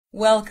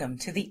Welcome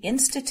to the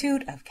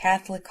Institute of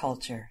Catholic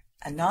Culture,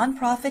 a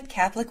nonprofit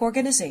Catholic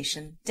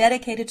organization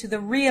dedicated to the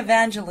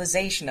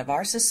re-evangelization of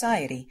our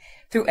society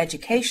through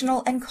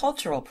educational and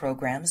cultural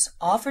programs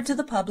offered to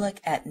the public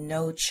at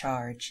no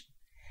charge.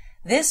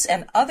 This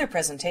and other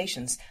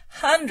presentations,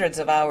 hundreds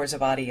of hours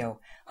of audio,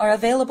 are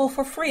available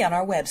for free on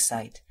our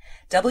website,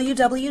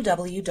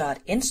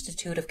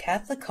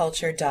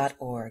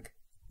 www.instituteofcatholicculture.org.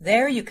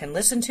 There you can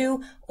listen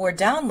to or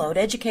download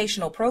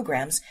educational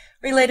programs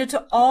related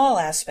to all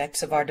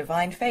aspects of our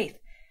divine faith,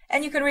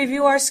 and you can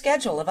review our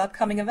schedule of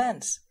upcoming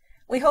events.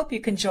 We hope you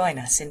can join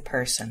us in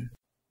person.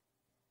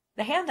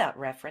 The handout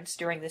reference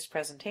during this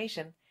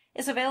presentation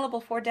is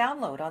available for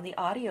download on the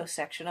audio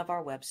section of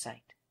our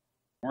website.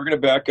 We're going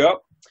to back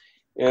up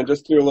and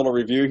just do a little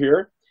review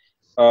here.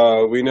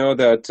 We know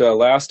that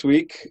last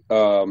week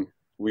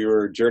we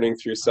were journeying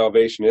through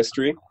salvation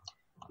history,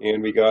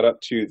 and we got up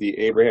to the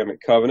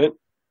Abrahamic covenant.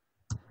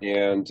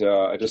 And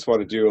I just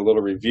want to do a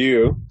little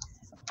review.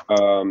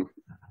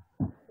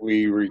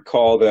 We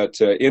recall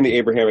that in the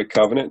Abrahamic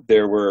covenant,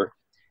 there were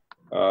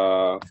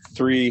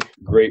three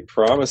great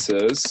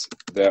promises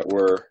that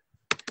were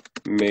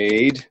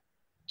made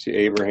to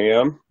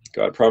Abraham.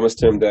 God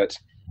promised him that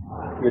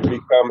he would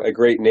become a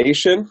great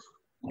nation,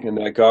 and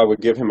that God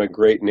would give him a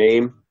great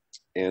name,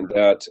 and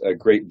that a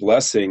great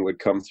blessing would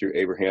come through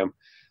Abraham.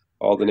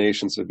 All the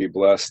nations would be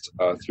blessed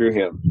through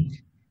him.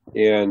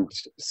 And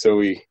so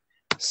we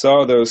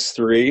saw those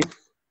three,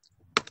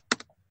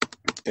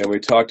 and we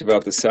talked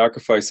about the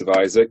sacrifice of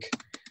Isaac,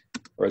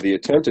 or the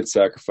attempted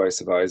sacrifice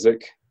of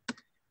Isaac,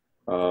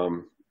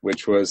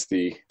 which was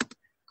the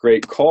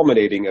great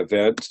culminating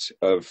event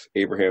of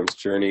Abraham's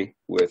journey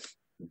with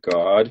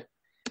God.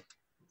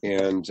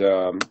 And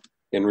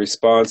in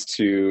response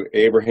to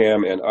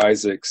Abraham and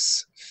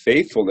Isaac's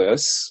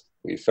faithfulness,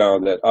 we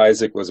found that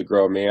Isaac was a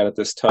grown man at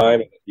this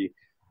time, and he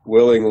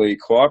willingly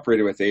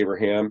cooperated with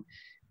Abraham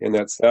in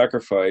that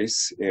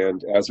sacrifice,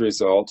 and as a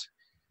result,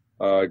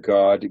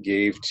 God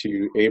gave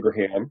to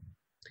Abraham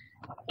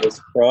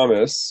this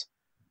promise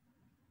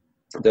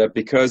that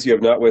because you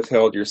have not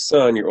withheld your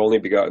son, your only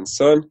begotten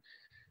son,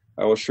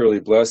 I will surely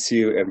bless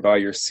you, and by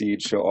your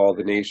seed shall all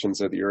the nations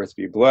of the earth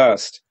be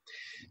blessed.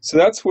 So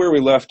that's where we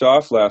left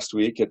off last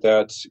week, at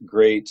that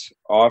great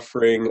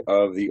offering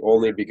of the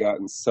only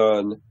begotten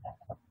son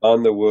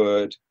on the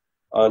wood,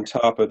 on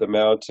top of the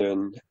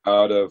mountain,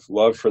 out of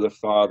love for the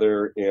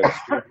Father and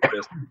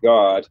faithfulness to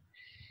God.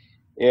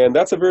 And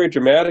that's a very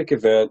dramatic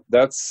event.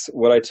 That's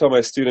what I tell my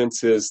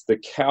students is the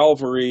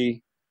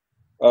Calvary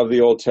of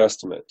the Old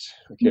Testament.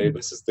 Okay,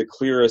 This is the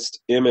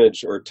clearest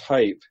image or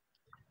type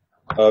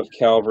of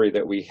Calvary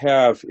that we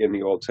have in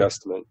the Old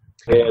Testament.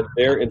 And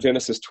there in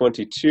Genesis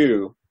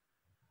 22,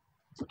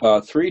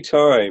 three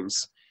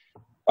times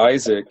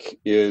Isaac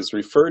is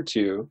referred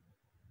to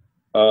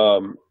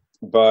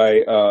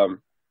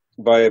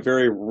by a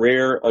very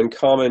rare,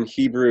 uncommon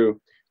Hebrew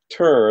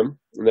term,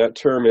 and that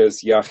term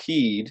is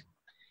Yahid,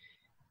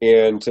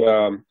 and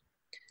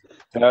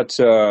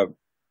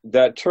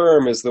that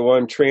term is the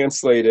one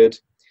translated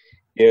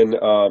in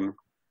the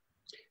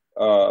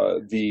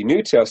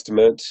New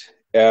Testament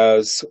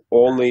as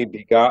only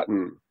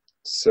begotten.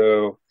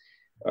 So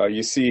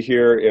you see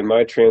here in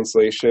my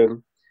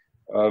translation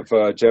of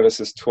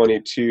Genesis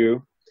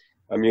 22,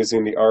 I'm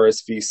using the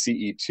RSV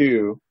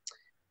CE2,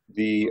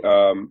 the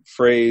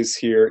phrase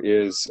here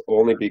is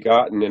only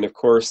begotten, and of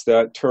course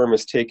that term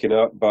is taken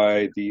up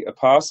by the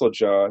Apostle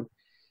John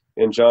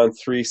in John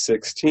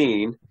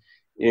 3:16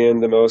 in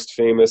the most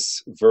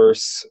famous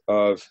verse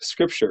of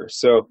Scripture.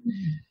 So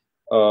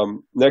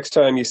next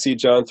time you see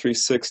John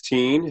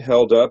 3:16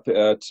 held up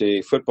at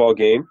a football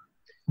game,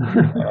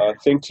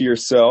 think to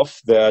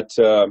yourself that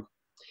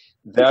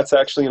that's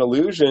actually an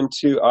allusion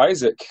to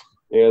Isaac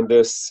and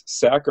this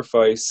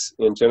sacrifice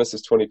in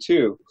Genesis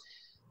 22.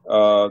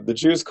 The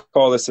Jews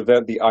call this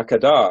event the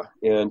Akadah,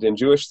 and in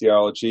Jewish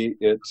theology,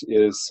 it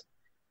is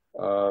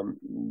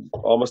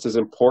almost as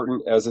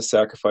important as the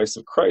sacrifice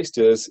of Christ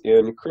is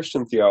in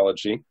Christian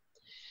theology.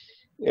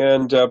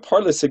 And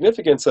part of the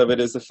significance of it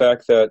is the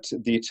fact that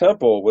the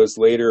temple was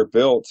later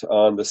built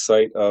on the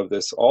site of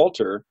this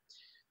altar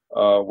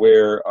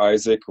where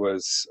Isaac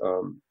was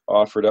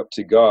offered up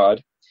to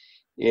God.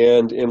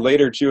 And in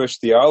later Jewish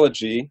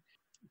theology,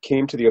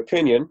 came to the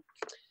opinion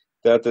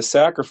that the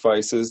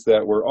sacrifices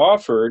that were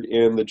offered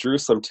in the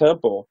Jerusalem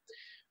temple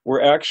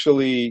were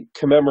actually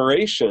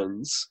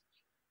commemorations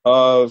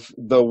of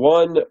the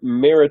one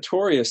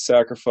meritorious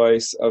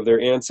sacrifice of their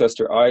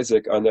ancestor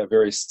Isaac on that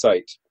very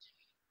site.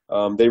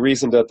 They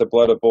reasoned that the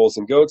blood of bulls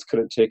and goats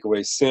couldn't take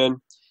away sin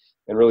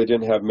and really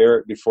didn't have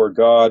merit before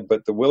God,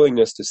 but the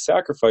willingness to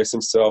sacrifice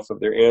himself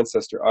of their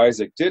ancestor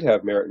Isaac did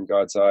have merit in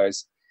God's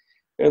eyes.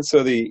 And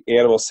so the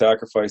animal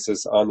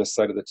sacrifices on the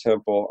site of the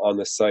temple, on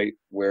the site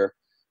where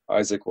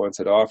Isaac once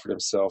had offered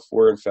himself,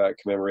 were in fact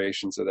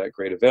commemorations of that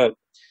great event.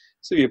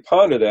 So if you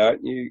ponder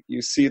that,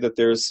 you see that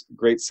there's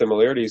great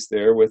similarities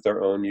there with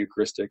our own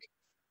Eucharistic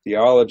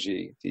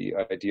theology, the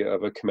idea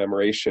of a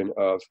commemoration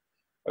of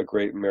a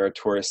great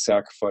meritorious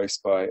sacrifice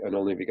by an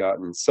only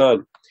begotten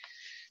Son.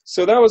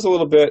 So that was a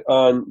little bit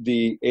on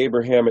the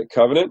Abrahamic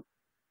covenant.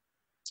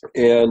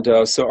 And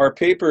so our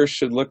paper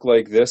should look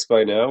like this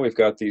by now. We've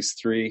got these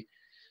three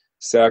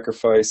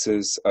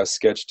sacrifices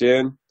sketched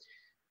in.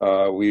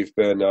 We've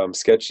been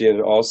sketching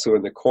in also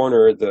in the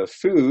corner the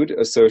food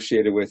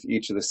associated with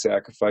each of the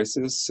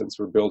sacrifices, since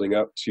we're building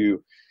up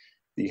to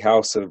the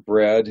house of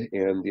bread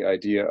and the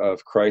idea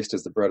of Christ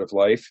as the bread of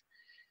life.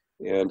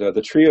 And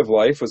the tree of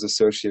life was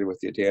associated with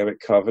the Adamic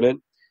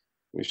covenant.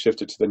 We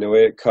shifted to the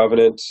Noahic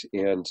covenant,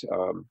 and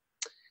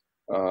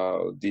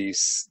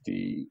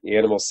the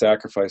animal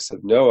sacrifice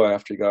of Noah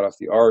after he got off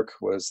the ark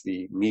was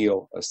the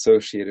meal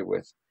associated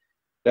with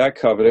that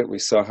covenant. We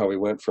saw how we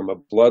went from a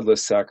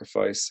bloodless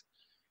sacrifice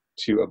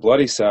to a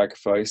bloody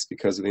sacrifice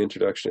because of the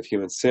introduction of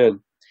human sin.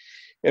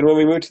 And when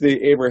we move to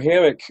the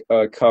Abrahamic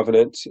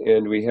covenant,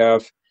 and we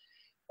have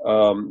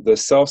the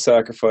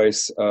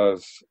self-sacrifice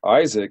of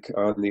Isaac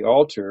on the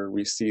altar,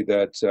 we see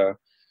that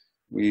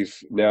we've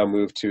now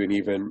moved to an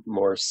even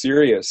more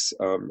serious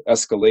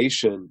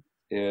escalation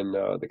in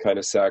the kind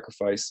of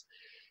sacrifice,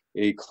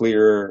 a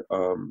clear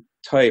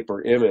type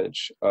or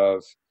image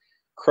of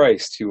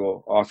Christ who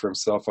will offer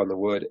himself on the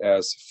wood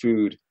as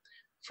food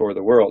for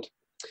the world.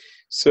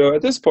 So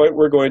at this point,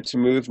 we're going to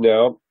move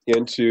now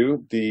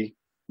into the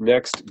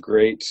next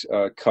great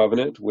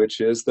covenant,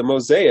 which is the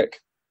Mosaic.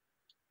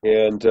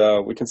 And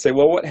we can say,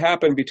 well, what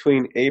happened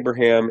between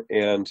Abraham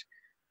and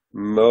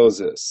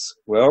Moses?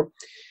 Well,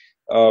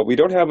 we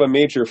don't have a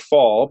major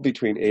fall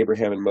between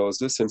Abraham and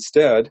Moses.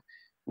 Instead,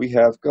 we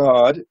have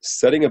God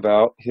setting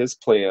about his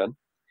plan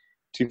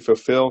to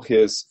fulfill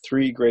his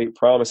three great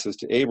promises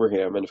to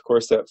Abraham. And of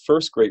course, that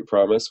first great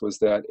promise was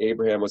that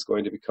Abraham was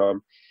going to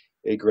become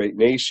a great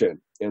nation.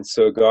 And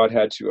so God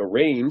had to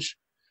arrange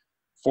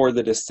for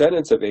the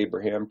descendants of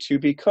Abraham to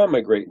become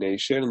a great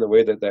nation. And the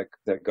way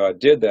that God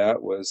did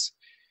that was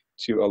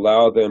to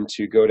allow them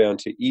to go down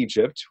to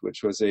Egypt,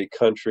 which was a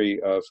country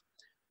of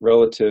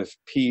relative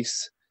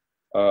peace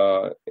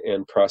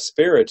and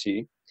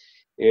prosperity.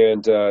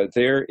 And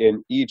there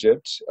in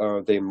Egypt,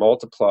 they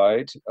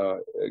multiplied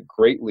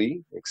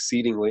greatly,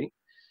 exceedingly,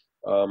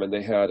 and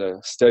they had a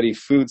steady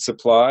food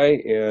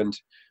supply. And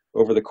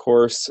over the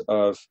course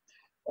of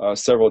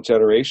several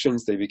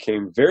generations, they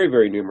became very,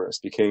 very numerous,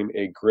 became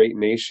a great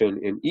nation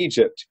in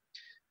Egypt.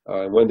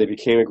 And when they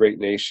became a great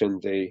nation,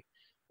 they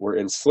were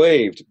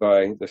enslaved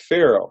by the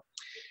Pharaoh.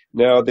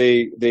 Now,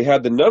 they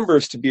had the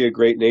numbers to be a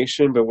great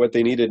nation, but what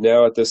they needed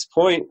now at this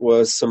point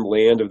was some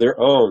land of their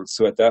own.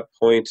 So at that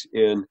point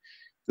in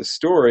the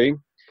story,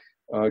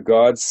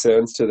 God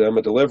sends to them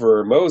a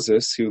deliverer,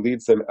 Moses, who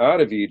leads them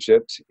out of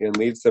Egypt and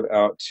leads them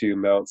out to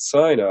Mount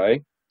Sinai,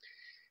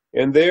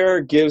 and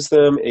there gives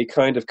them a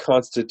kind of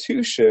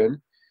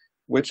constitution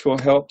which will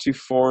help to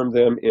form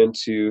them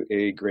into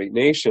a great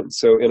nation.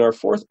 So in our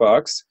fourth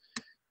box,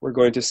 we're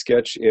going to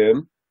sketch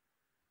in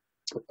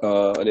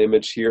an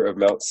image here of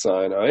Mount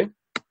Sinai,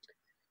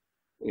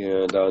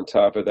 and on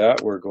top of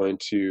that, we're going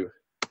to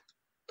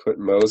put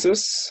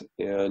Moses.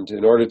 And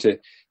in order to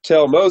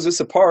tell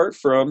Moses apart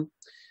from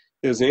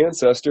his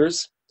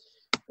ancestors,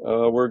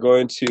 we're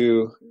going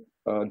to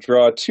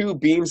draw two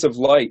beams of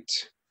light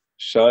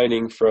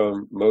shining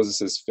from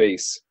Moses's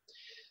face.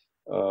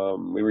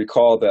 We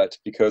recall that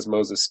because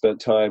Moses spent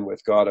time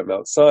with God at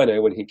Mount Sinai,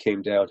 when he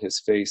came down,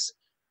 his face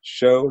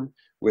shone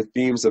with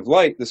beams of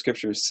light, the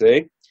scriptures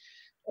say.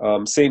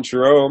 St.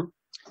 Jerome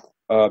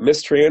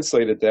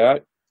mistranslated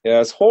that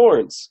as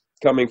horns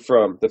coming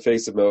from the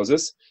face of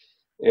Moses.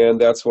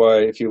 And that's why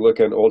if you look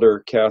on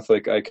older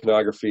Catholic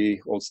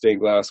iconography, old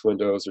stained glass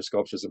windows or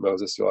sculptures of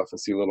Moses, you'll often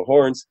see little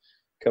horns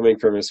coming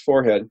from his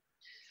forehead.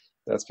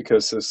 That's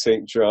because of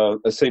St.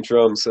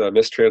 Jerome's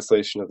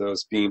mistranslation of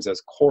those beams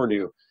as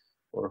cornu,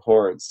 or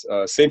horns.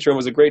 St. Jerome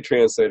was a great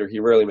translator.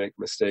 He rarely made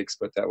mistakes,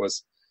 but that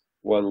was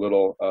one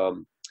little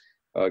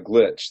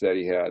glitch that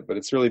he had. But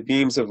it's really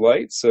beams of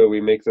light, so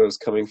we make those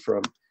coming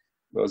from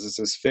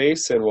Moses's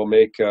face, and we'll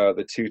make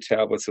the two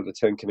tablets of the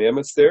Ten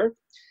Commandments there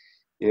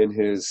in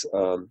his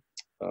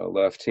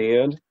left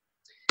hand,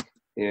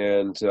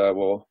 and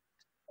we'll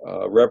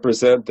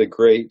represent the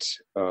great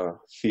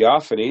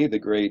theophany, the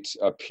great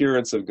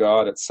appearance of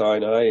God at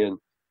Sinai in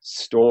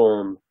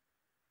storm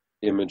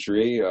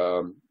imagery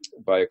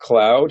by a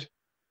cloud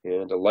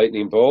and a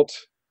lightning bolt.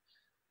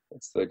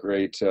 That's the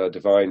great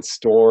divine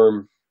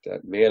storm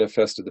that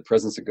manifested the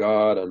presence of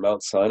God on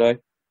Mount Sinai.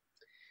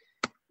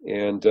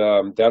 And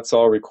that's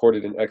all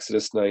recorded in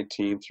Exodus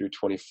 19 through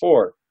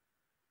 24.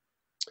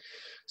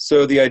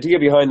 So the idea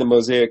behind the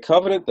Mosaic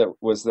covenant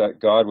was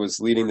that God was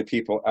leading the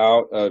people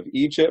out of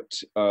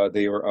Egypt.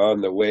 They were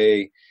on the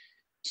way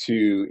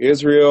to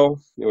Israel.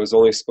 It was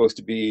only supposed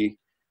to be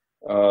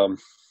a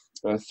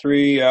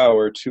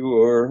 3-hour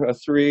tour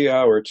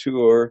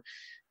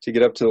to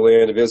get up to the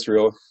land of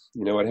Israel.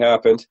 You know what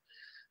happened?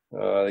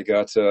 They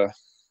got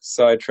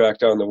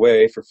sidetracked on the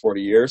way for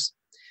 40 years.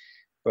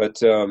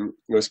 But it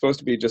was supposed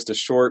to be just a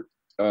short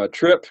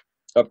trip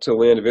up to the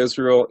land of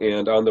Israel,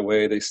 and on the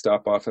way they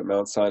stop off at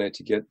Mount Sinai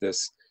to get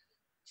this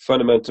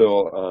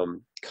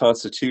fundamental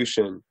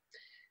constitution,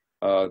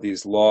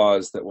 these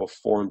laws that will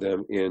form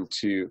them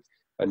into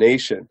a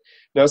nation.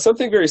 Now,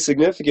 something very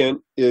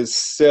significant is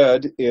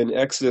said in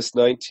Exodus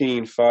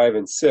 19:5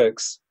 and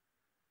 6,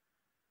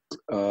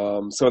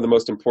 some of the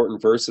most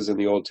important verses in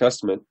the Old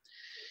Testament.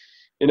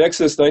 In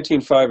Exodus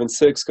 19:5 and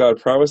 6,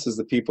 God promises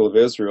the people of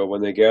Israel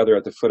when they gather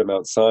at the foot of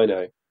Mount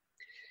Sinai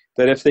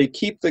that if they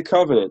keep the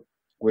covenant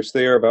which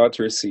they are about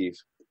to receive,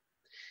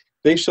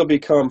 they shall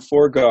become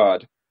for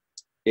God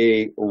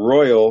a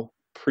royal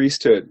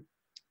priesthood.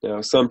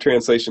 Now, some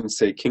translations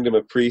say kingdom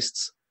of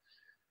priests.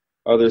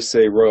 Others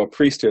say royal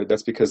priesthood.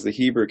 That's because the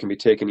Hebrew can be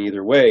taken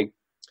either way.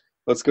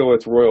 Let's go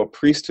with royal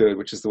priesthood,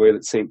 which is the way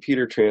that St.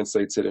 Peter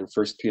translates it in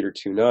 1 Peter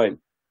 2:9.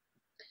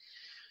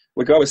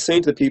 What God was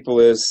saying to the people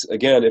is,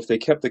 again, if they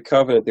kept the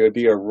covenant, they would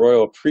be a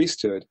royal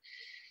priesthood.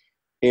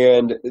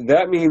 And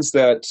that means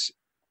that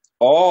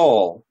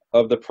all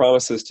of the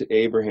promises to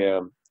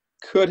Abraham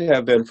could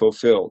have been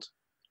fulfilled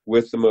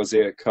with the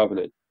Mosaic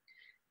covenant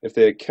if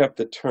they had kept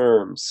the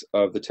terms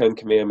of the Ten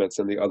Commandments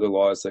and the other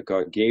laws that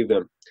God gave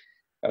them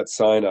at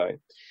Sinai.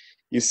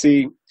 You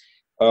see,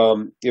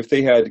 if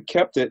they had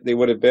kept it, they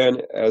would have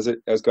been, as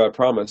God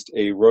promised,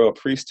 a royal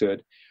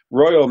priesthood.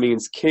 Royal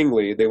means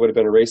kingly. They would have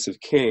been a race of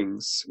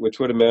kings, which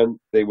would have meant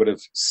they would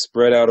have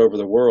spread out over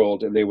the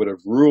world and they would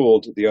have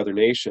ruled the other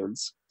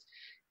nations.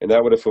 And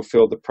that would have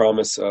fulfilled the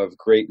promise of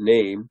great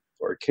name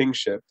or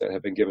kingship that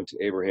had been given to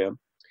Abraham.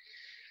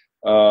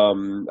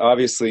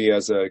 Obviously,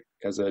 as a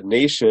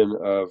nation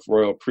of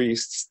royal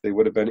priests, they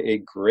would have been a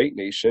great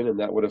nation, and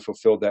that would have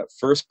fulfilled that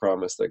first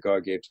promise that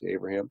God gave to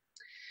Abraham.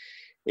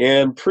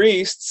 And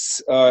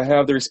priests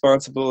have the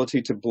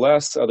responsibility to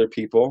bless other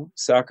people.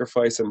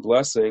 Sacrifice and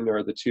blessing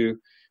are the two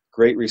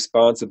great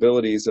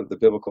responsibilities of the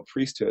biblical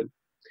priesthood.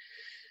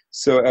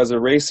 So as a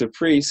race of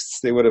priests,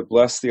 they would have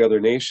blessed the other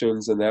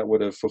nations, and that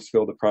would have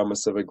fulfilled the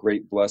promise of a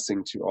great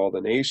blessing to all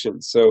the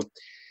nations. So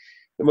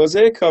the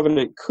Mosaic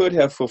covenant could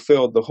have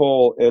fulfilled the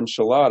whole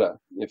enchilada,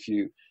 if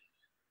you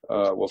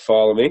will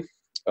follow me.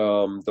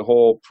 The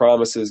whole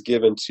promises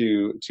given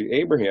to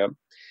Abraham.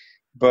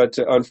 But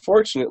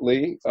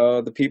unfortunately,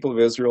 the people of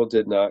Israel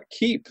did not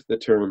keep the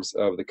terms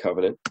of the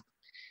covenant.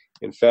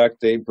 In fact,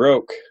 they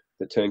broke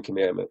the Ten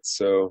Commandments.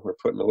 So we're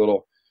putting a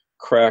little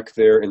crack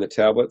there in the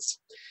tablets.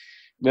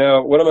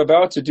 Now, what I'm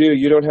about to do,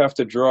 you don't have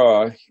to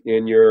draw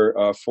in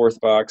your fourth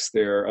box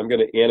there. I'm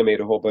going to animate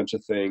a whole bunch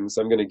of things.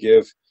 I'm going to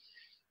give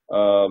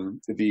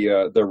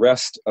the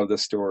rest of the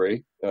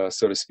story,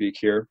 so to speak,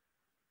 here,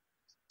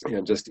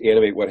 and just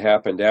animate what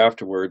happened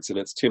afterwards. And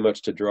it's too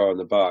much to draw in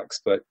the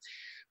box, but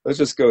let's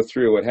just go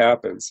through what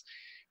happens.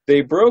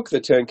 They broke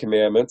the Ten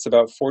Commandments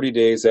about 40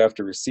 days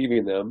after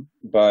receiving them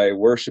by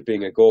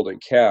worshiping a golden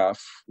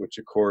calf, which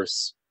of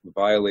course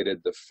violated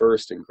the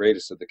first and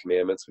greatest of the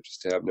commandments, which is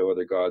to have no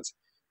other gods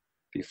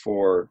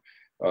before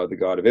the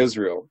God of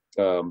Israel.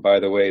 By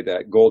the way,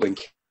 that golden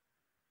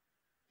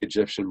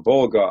Egyptian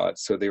bull god,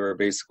 so they were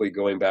basically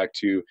going back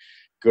to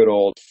good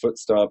old foot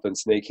stomping,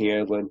 snake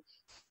handling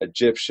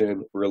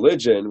Egyptian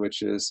religion,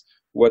 which is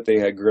what they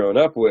had grown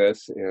up with.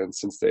 And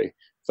since they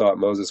thought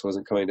Moses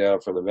wasn't coming down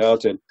from the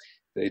mountain,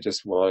 they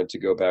just wanted to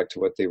go back to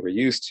what they were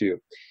used to.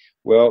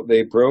 Well,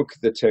 they broke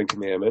the Ten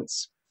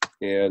Commandments,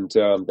 and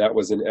that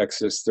was in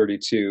Exodus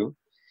 32.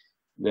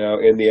 Now,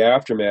 in the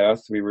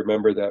aftermath, we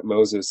remember that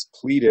Moses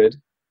pleaded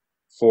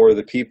for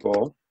the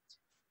people,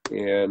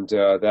 and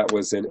that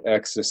was in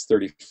Exodus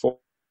 34.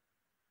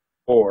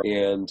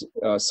 And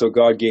so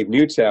God gave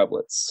new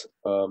tablets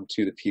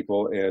to the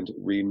people and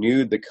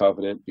renewed the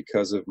covenant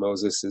because of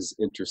Moses'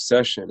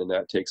 intercession, and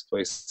that takes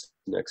place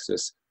in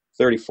Exodus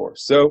 34.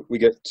 So we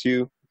get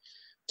two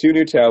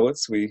new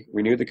tablets. We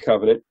renew the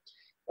covenant.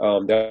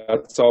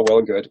 That's all well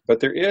and good, but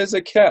there is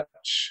a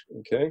catch.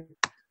 Okay,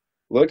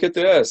 look at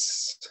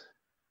this.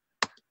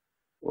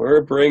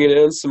 We're bringing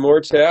in some more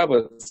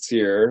tablets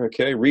here.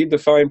 Okay, read the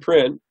fine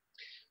print.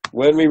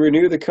 When we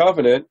renew the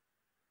covenant,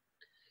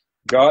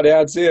 God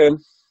adds in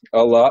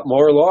a lot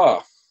more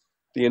law.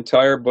 The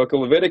entire book of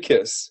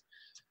Leviticus,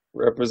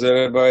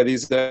 represented by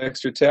these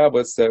extra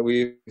tablets that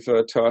we've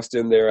tossed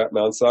in there at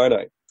Mount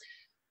Sinai.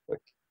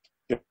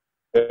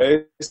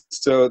 Okay,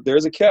 so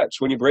there's a catch.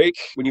 When you break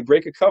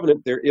a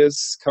covenant, there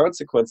is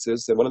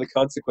consequences, and one of the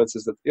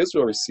consequences that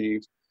Israel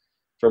received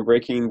from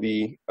breaking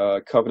the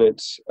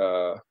covenant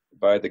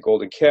by the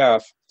golden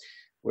calf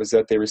was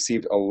that they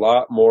received a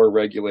lot more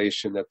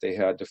regulation that they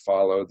had to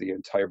follow. The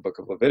entire book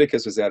of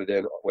Leviticus was added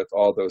in with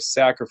all those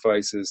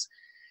sacrifices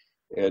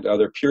and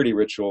other purity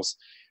rituals.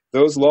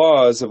 Those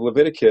laws of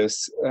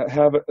Leviticus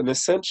have an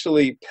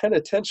essentially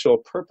penitential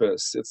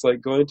purpose. It's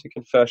like going to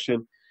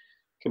confession,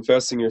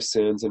 confessing your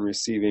sins, and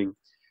receiving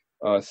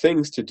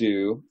things to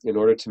do in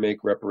order to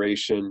make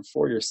reparation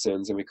for your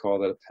sins, and we call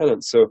that a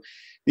penance. So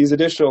these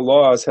additional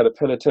laws had a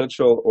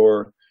penitential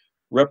or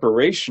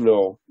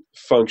reparational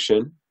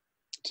function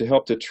to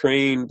help to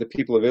train the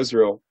people of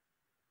Israel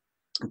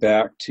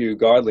back to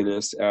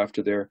godliness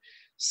after their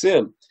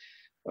sin.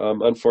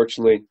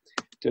 Unfortunately,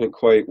 didn't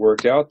quite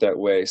work out that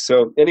way.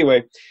 So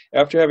anyway,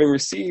 after having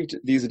received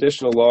these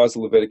additional laws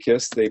of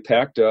Leviticus, they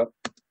packed up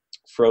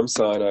from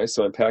Sinai.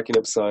 So I'm packing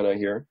up Sinai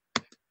here.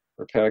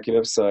 We're packing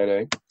up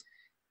Sinai.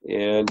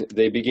 and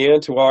they began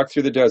to walk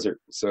through the desert.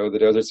 So the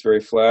desert's very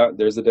flat.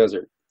 There's the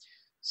desert.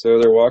 So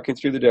they're walking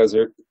through the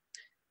desert,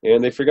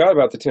 and they forgot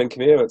about the Ten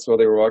Commandments while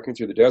they were walking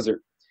through the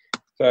desert.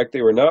 In fact,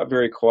 they were not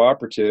very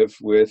cooperative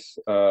with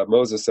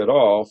Moses at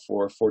all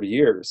for 40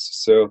 years.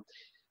 So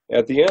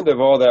at the end of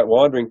all that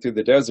wandering through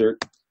the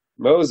desert,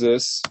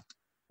 Moses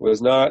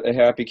was not a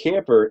happy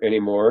camper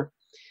anymore.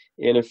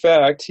 And in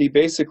fact, he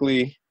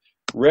basically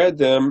read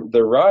them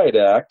the Riot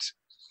Act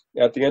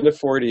at the end of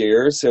 40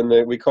 years, and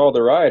we call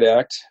the Riot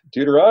Act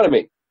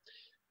Deuteronomy.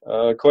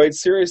 Quite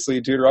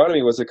seriously,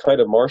 Deuteronomy was a kind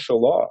of martial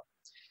law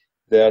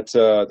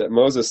that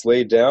Moses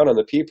laid down on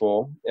the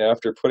people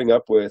after putting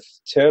up with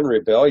 10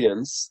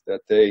 rebellions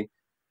that they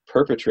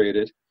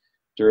perpetrated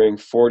during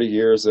 40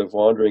 years of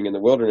wandering in the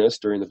wilderness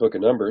during the book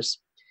of Numbers.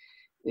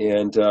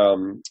 And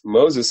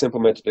Moses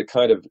implemented a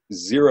kind of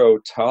zero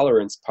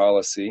tolerance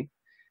policy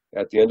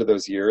at the end of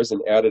those years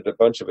and added a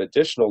bunch of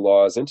additional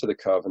laws into the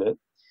covenant.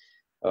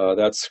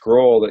 That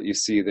scroll that you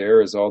see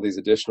there is all these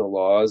additional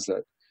laws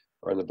that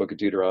are in the book of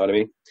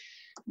Deuteronomy.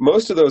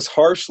 Most of those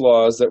harsh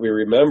laws that we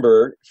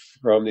remember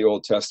from the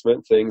Old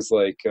Testament, things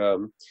like,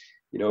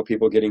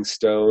 people getting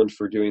stoned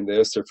for doing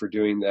this or for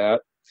doing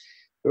that,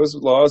 those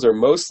laws are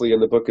mostly in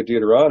the book of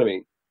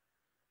Deuteronomy.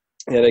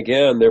 And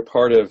again, they're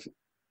part of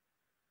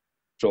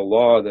the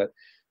law that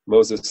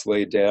Moses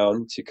laid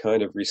down to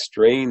kind of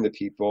restrain the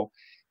people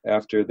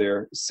after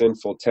their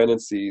sinful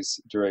tendencies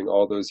during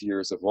all those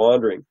years of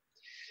wandering.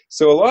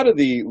 So a lot of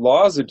the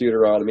laws of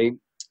Deuteronomy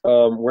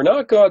were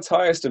not God's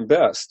highest and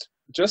best.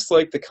 Just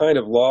like the kind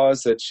of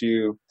laws that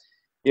you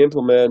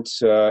implement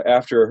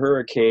after a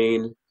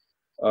hurricane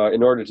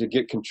in order to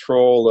get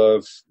control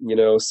of,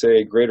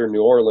 say, greater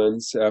New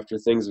Orleans after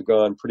things have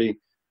gone pretty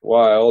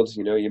wild.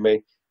 You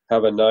may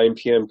have a 9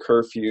 p.m.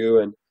 curfew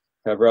and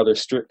have rather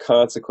strict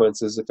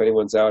consequences if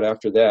anyone's out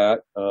after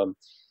that,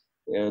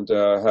 and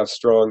have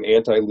strong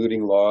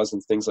anti-looting laws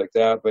and things like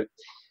that. But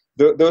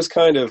those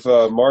kind of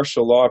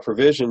martial law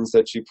provisions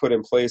that you put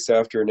in place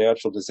after a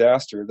natural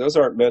disaster, those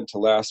aren't meant to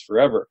last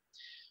forever.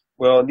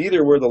 Well,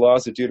 neither were the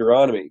laws of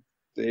Deuteronomy.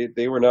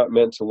 They were not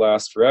meant to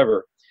last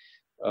forever.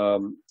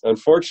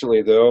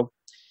 Unfortunately, though,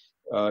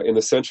 in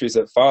the centuries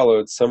that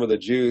followed, some of the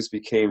Jews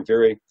became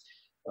very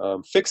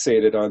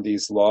fixated on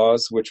these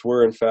laws, which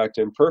were in fact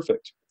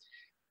imperfect.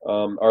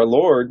 Our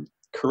Lord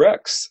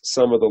corrects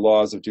some of the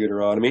laws of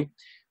Deuteronomy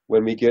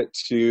when we get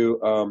to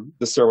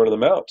the Sermon on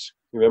the Mount.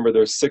 Remember,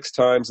 there's 6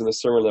 times in the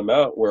Sermon on the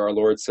Mount where our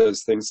Lord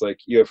says things like,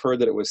 "You have heard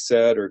that it was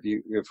said," or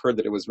 "You have heard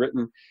that it was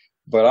written,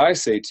 but I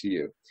say to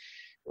you."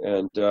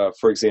 And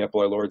for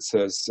example, our Lord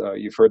says,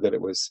 "You've heard that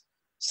it was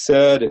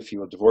said, if you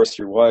will divorce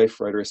your wife,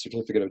 write her a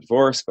certificate of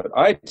divorce. But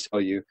I tell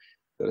you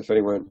that if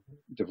anyone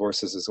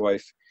divorces his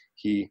wife,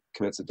 he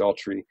commits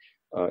adultery,"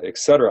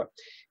 etc.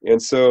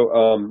 And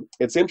so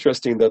it's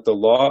interesting that the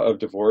law of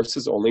divorce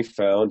is only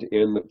found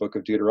in the book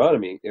of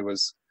Deuteronomy. It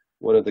was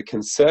one of the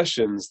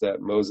concessions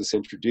that Moses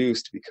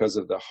introduced because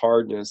of the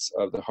hardness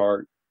of the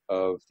heart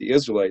of the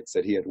Israelites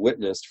that he had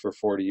witnessed for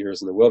 40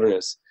 years in the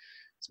wilderness.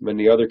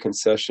 Many other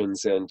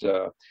concessions and,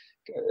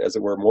 as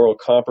it were, moral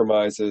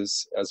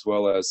compromises, as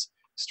well as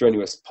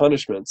strenuous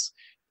punishments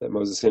that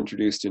Moses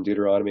introduced in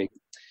Deuteronomy.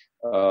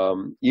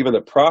 Even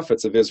the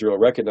prophets of Israel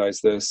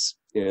recognized this.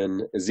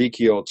 In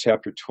Ezekiel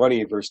chapter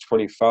 20, verse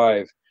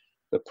 25,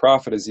 the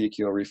prophet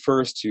Ezekiel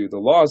refers to the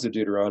laws of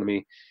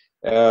Deuteronomy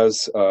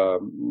as,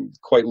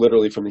 quite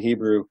literally from the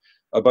Hebrew,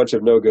 a bunch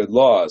of no good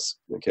laws.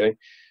 Okay,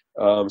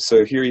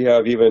 so here you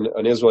have even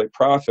an Israelite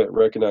prophet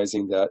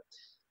recognizing that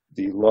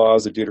the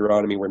laws of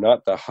Deuteronomy were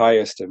not the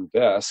highest and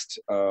best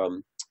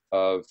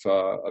of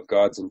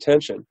God's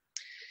intention.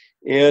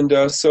 And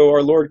so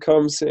our Lord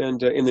comes,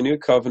 and in the New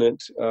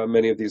Covenant,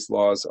 many of these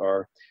laws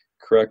are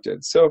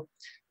corrected. So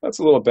that's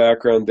a little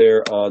background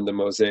there on the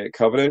Mosaic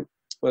Covenant.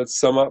 Let's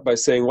sum up by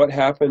saying what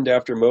happened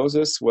after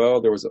Moses. Well,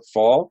 there was a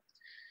fall,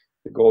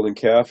 the golden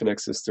calf in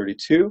Exodus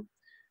 32.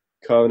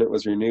 Covenant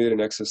was renewed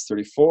in Exodus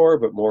 34,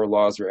 but more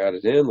laws were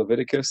added in,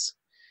 Leviticus.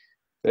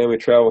 Then we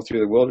travel through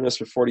the wilderness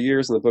for 40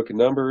 years in the book of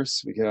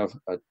Numbers. We have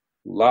a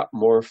lot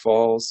more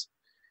falls,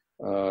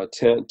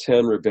 10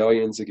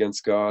 rebellions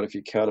against God, if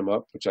you count them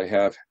up, which I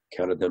have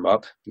counted them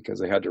up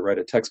because I had to write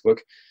a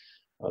textbook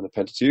on the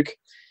Pentateuch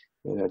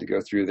and I had to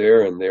go through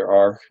there. And there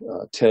are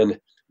 10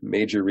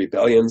 major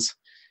rebellions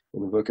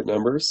in the book of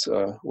Numbers.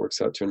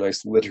 Works out to a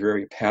nice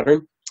literary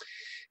pattern.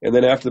 And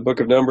then after the book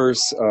of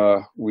Numbers,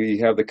 we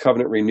have the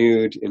covenant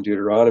renewed in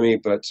Deuteronomy,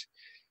 but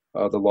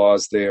the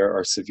laws there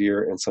are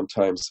severe and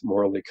sometimes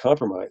morally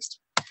compromised.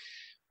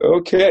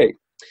 Okay,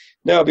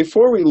 now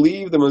before we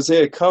leave the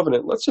Mosaic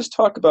Covenant, let's just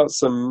talk about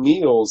some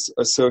meals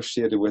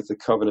associated with the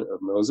covenant of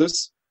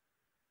Moses.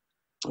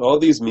 All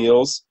these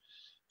meals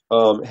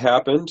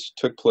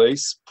took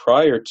place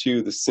prior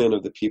to the sin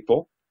of the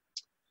people.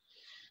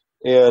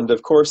 And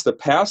of course, the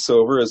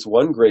Passover is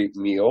one great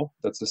meal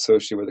that's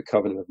associated with the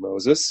covenant of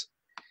Moses.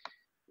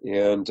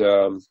 And,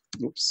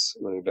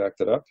 let me back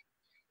that up.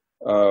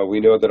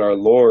 We know that our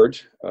Lord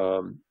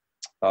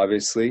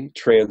obviously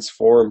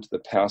transformed the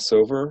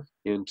Passover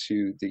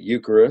into the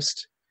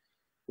Eucharist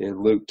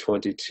in Luke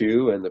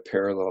 22 and the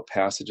parallel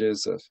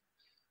passages of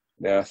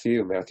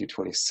Matthew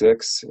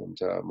 26, and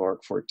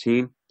Mark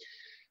 14.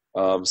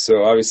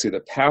 So obviously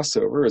the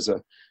Passover is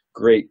a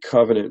great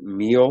covenant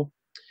meal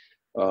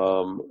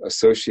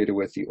associated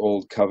with the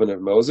old covenant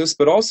of Moses,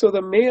 but also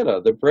the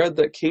manna, the bread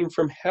that came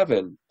from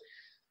heaven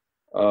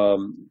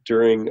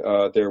during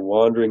their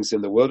wanderings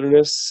in the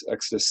wilderness.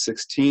 Exodus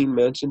 16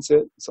 mentions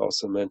it. It's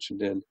also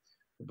mentioned in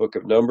the book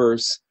of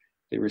Numbers.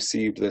 They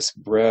received this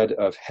bread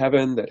of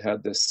heaven that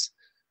had this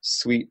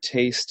sweet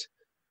taste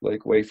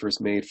like wafers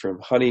made from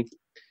honey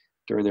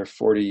during their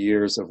 40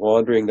 years of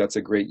wandering. That's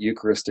a great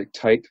Eucharistic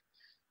type.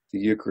 The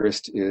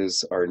Eucharist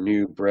is our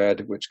new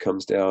bread, which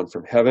comes down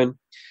from heaven.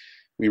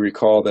 We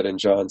recall that in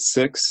John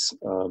 6,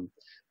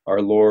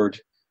 our Lord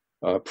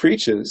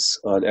preaches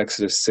on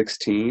Exodus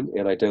 16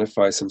 and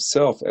identifies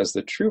himself as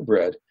the true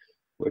bread,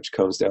 which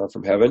comes down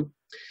from heaven.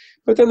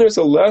 But then there's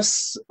a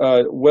less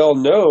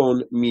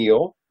well-known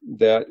meal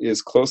that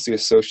is closely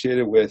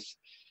associated with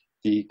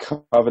the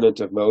covenant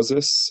of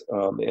Moses,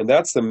 and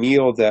that's the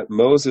meal that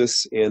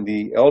Moses and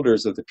the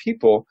elders of the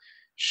people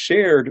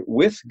shared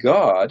with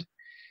God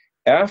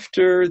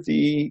after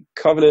the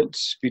covenant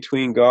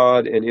between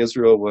God and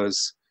Israel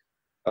was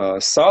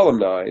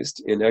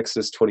solemnized in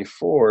Exodus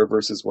 24,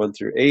 verses 1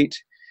 through 8.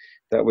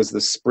 That was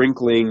the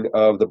sprinkling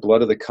of the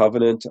blood of the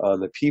covenant on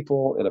the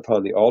people and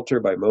upon the altar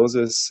by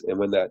Moses. And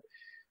when that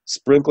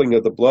sprinkling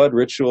of the blood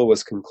ritual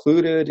was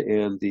concluded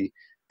and the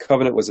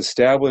covenant was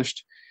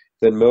established,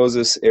 then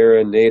Moses,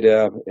 Aaron,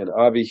 Nadab, and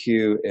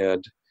Abihu,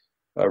 and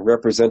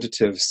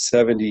representative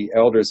 70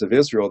 elders of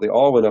Israel, they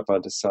all went up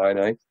onto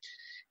Sinai,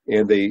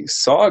 and they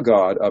saw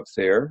God up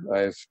there.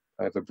 I've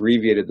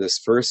abbreviated this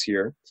verse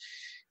here.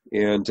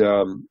 And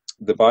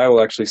the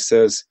Bible actually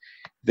says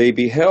they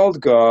beheld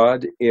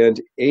God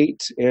and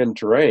ate and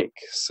drank.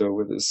 So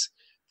with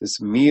this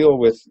meal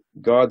with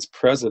God's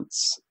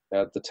presence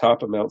at the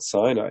top of Mount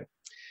Sinai.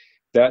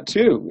 That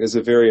too is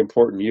a very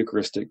important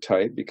Eucharistic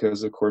type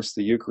because, of course,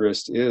 the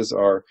Eucharist is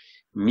our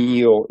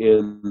meal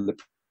in the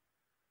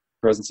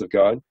presence of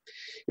God.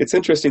 It's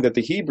interesting that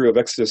the Hebrew of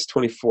Exodus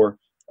 24,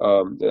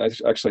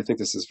 actually I think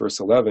this is verse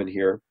 11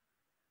 here,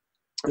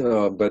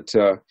 but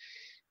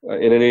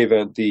in any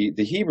event, the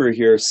Hebrew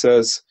here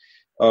says,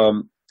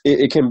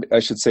 it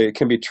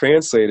can be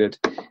translated,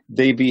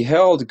 they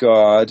beheld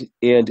God,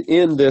 and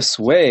in this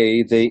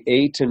way they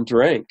ate and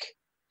drank.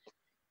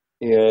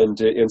 And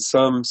in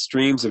some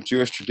streams of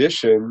Jewish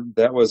tradition,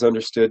 that was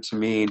understood to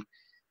mean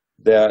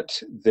that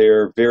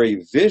their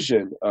very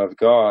vision of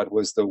God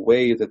was the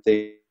way that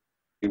they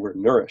were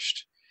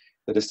nourished.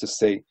 That is to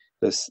say,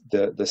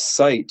 the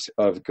sight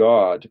of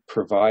God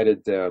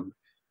provided them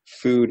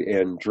food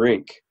and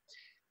drink.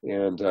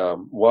 And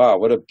wow,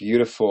 what a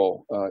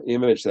beautiful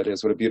image that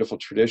is. What a beautiful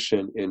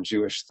tradition in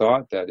Jewish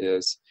thought that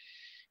is.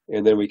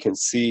 And then we can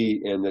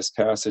see in this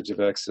passage of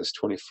Exodus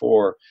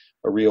 24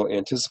 a real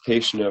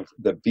anticipation of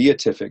the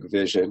beatific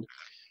vision,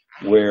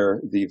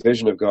 where the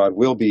vision of God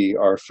will be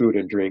our food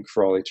and drink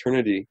for all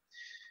eternity.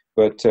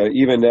 But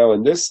even now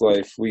in this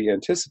life, we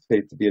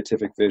anticipate the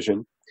beatific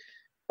vision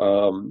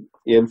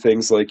in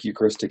things like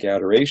Eucharistic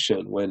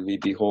adoration, when we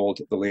behold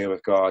the Lamb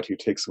of God who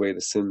takes away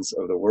the sins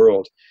of the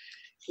world.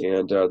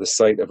 And the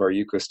sight of our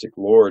Eucharistic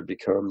Lord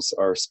becomes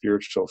our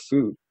spiritual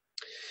food.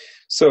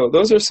 So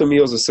those are some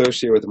meals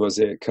associated with the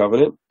Mosaic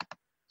Covenant.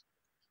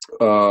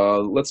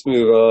 Let's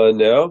move on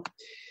now.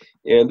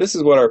 And this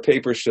is what our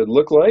paper should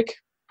look like.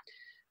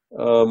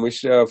 We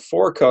should have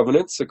 4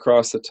 covenants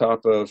across the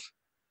top of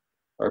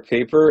our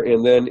paper.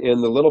 And then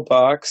in the little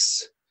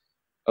box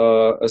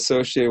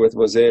associated with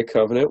Mosaic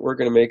Covenant, we're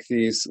going to make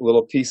these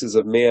little pieces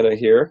of manna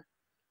here,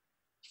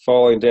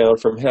 falling down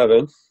from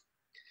heaven,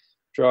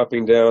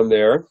 dropping down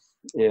there.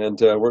 And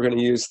we're going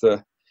to use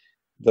the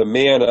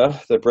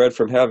manna, the bread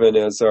from heaven,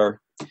 as our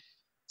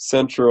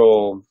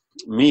central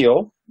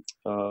meal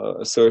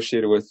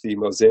associated with the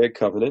Mosaic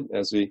Covenant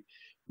as we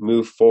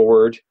move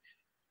forward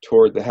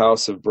toward the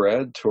house of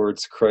bread,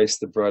 towards Christ,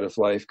 the bread of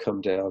life,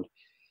 come down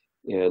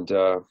and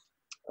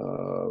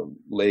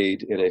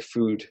laid in a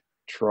food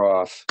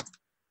trough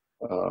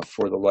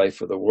for the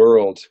life of the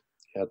world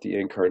at the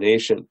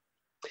incarnation.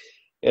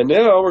 And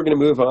now we're going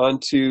to move on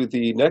to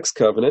the next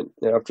covenant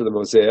after the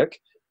Mosaic,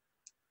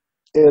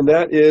 and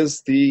that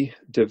is the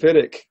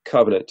Davidic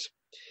covenant.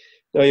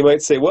 Now you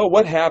might say, well,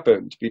 what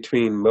happened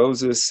between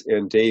Moses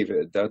and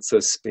David? That's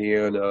a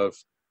span of,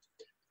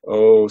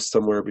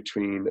 somewhere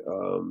between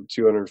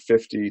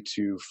 250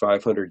 to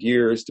 500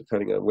 years,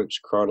 depending on which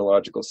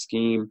chronological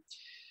scheme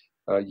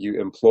you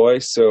employ.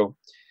 So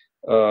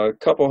a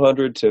couple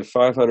hundred to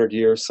 500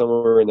 years,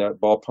 somewhere in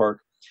that ballpark.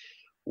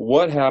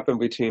 What happened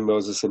between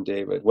Moses and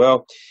David?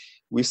 Well,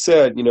 we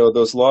said,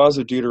 those laws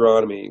of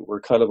Deuteronomy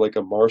were kind of like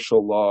a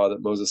martial law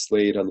that Moses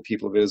laid on the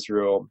people of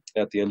Israel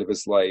at the end of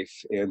his life.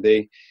 And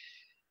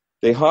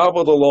they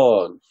hobbled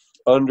along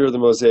under the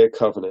Mosaic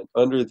covenant,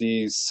 under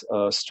these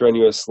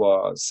strenuous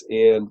laws.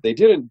 And they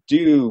didn't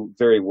do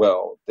very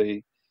well.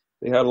 They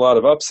had a lot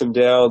of ups and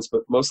downs,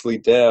 but mostly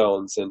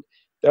downs. And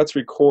that's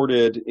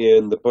recorded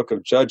in the book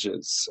of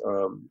Judges,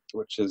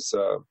 which is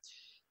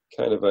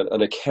kind of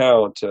an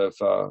account of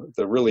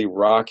the really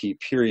rocky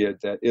period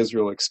that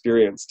Israel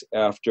experienced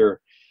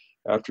after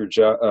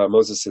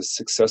Moses'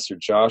 successor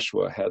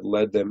Joshua had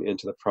led them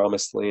into the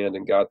promised land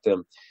and got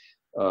them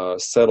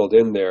settled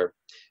in there.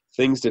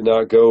 Things did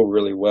not go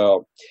really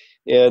well.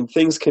 And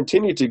things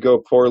continued to go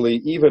poorly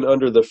even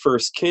under the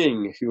first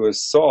king, who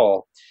was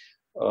Saul,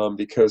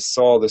 because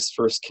Saul, this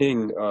first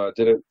king,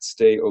 didn't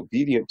stay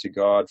obedient to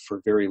God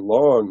for very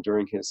long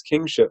during his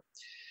kingship.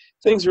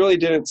 Things really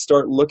didn't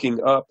start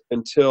looking up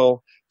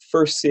until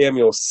 1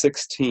 Samuel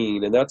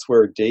 16, and that's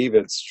where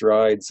David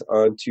strides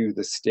onto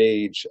the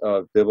stage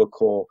of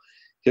biblical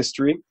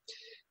history.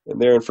 And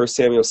there in 1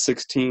 Samuel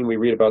 16, we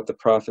read about the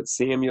prophet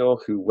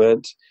Samuel, who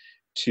went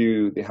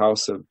to the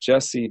house of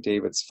Jesse,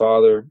 David's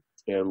father,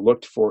 and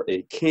looked for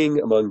a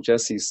king among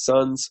Jesse's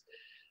sons.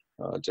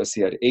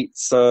 Jesse had 8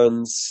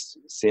 sons.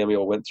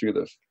 Samuel went through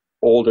the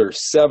older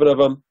 7 of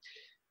them.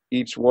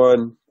 Each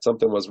one,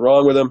 something was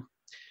wrong with him.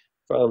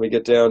 Finally, we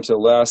get down to the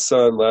last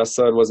son. Last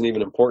son wasn't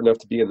even important enough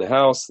to be in the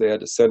house. They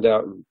had to send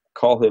out and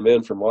call him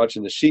in from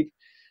watching the sheep.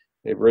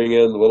 They bring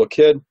in the little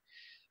kid.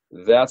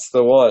 That's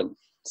the one.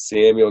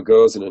 Samuel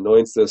goes and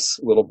anoints this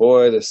little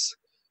boy, this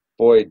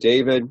boy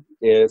David. And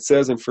it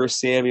says in 1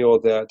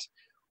 Samuel that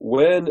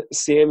when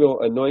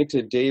Samuel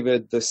anointed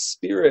David, the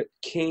Spirit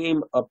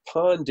came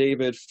upon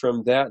David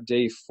from that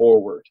day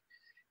forward.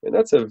 And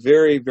that's a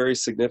very, very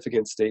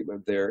significant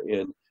statement there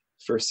in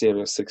 1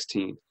 Samuel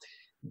 16.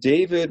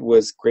 David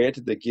was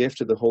granted the gift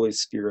of the Holy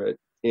Spirit,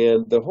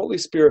 and the Holy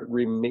Spirit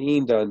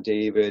remained on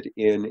David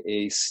in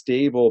a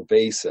stable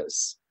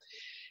basis.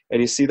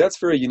 And you see, that's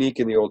very unique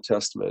in the Old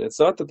Testament. It's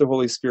not that the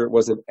Holy Spirit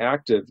wasn't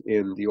active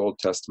in the Old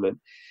Testament.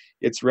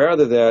 It's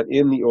rather that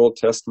in the Old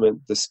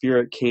Testament, the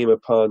Spirit came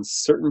upon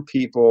certain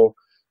people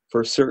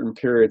for certain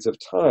periods of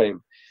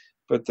time,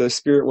 but the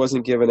Spirit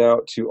wasn't given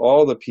out to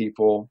all the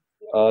people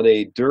on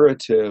a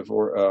durative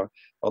or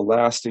a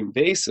lasting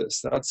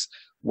basis. That's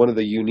one of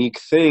the unique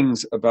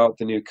things about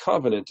the new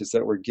covenant, is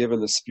that we're given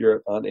the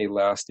Spirit on a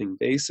lasting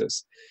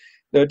basis.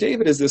 Now,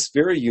 David is this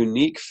very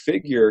unique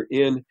figure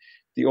in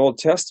the Old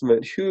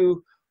Testament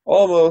who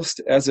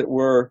almost, as it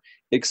were,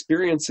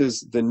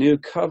 experiences the new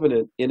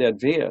covenant in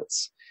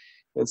advance.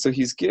 And so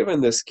he's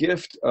given this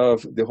gift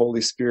of the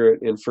Holy Spirit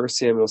in 1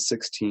 Samuel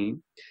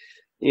 16,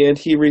 and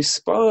he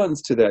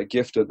responds to that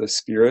gift of the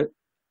Spirit.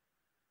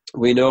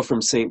 We know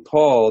from St.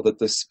 Paul that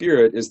the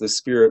Spirit is the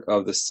Spirit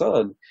of the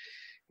Son,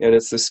 and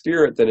it's the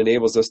Spirit that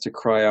enables us to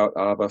cry out,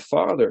 Abba,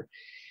 Father.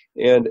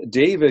 And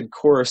David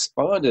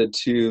corresponded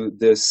to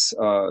this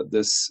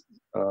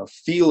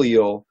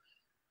filial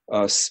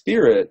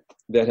spirit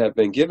that had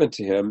been given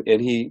to him, and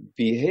he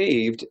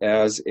behaved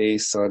as a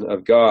son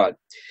of God.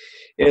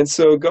 And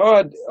so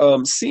God,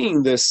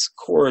 seeing this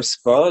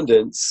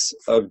correspondence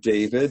of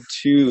David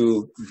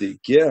to the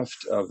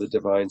gift of the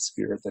divine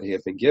Spirit that he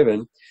had been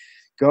given,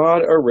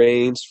 God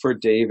arranged for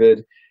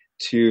David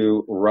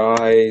to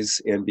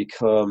rise and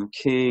become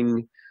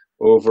king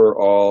over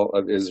all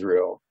of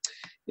Israel.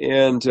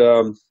 And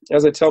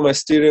as I tell my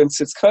students,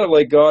 it's kind of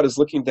like God is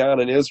looking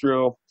down on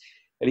Israel,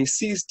 and he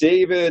sees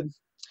David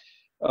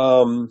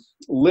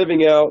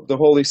living out the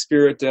Holy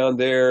Spirit down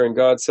there, and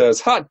God says,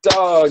 hot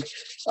dog,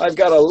 I've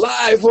got a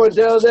live one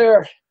down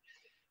there.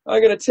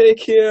 I'm going to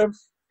take him,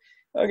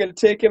 I'm going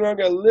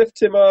to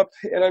lift him up,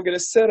 and I'm going to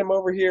set him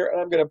over here,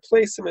 and I'm going to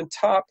place him on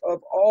top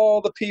of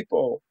all the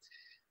people.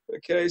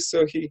 Okay,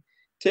 so he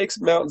takes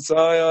Mount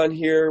Zion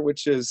here,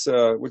 which is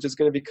going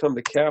to become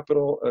the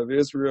capital of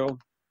Israel,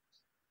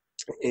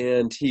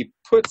 and he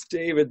puts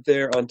David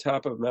there on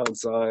top of Mount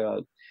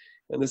Zion.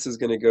 And this is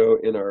going to go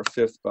in our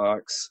 5th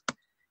box.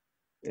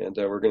 And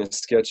we're going to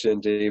sketch in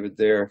David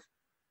there.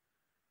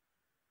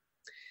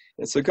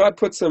 And so God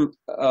puts him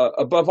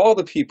above all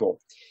the people.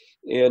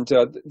 And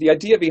the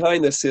idea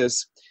behind this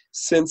is,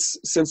 since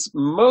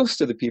most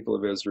of the people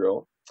of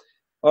Israel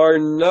are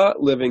not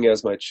living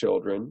as my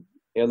children,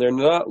 and they're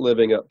not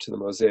living up to the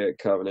Mosaic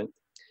covenant,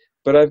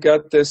 but I've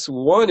got this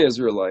one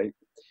Israelite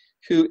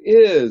who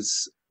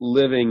is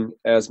living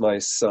as my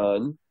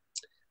son,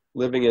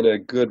 living in a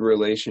good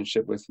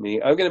relationship with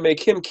me, I'm going to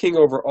make him king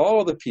over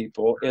all the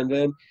people, and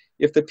then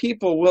if the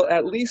people will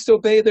at least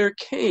obey their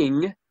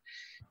king,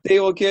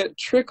 they will get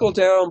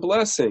trickle-down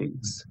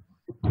blessings.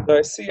 Now,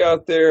 I see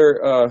out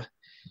there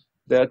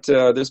that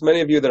there's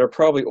many of you that are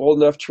probably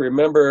old enough to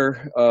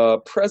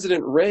remember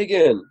President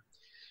Reagan.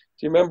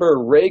 Do you remember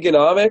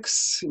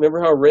Reaganomics?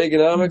 Remember how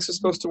Reaganomics is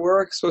supposed to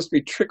work? It's supposed to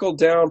be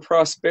trickle-down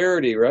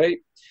prosperity, right?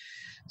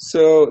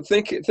 So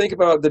think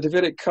about the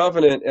Davidic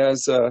covenant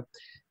as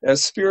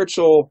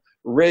spiritual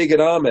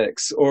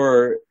Reaganomics,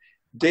 or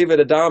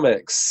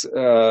Davidonomics,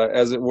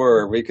 as it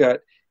were. We got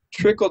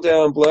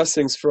trickle-down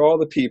blessings for all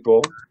the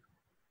people,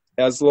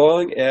 as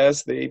long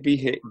as they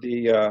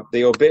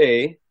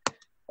obey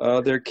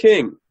their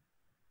king.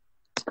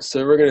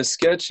 So we're going to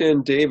sketch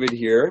in David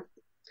here,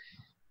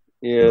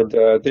 and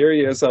there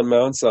he is on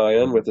Mount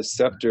Zion with a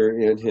scepter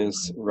in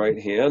his right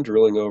hand,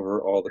 ruling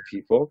over all the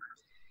people.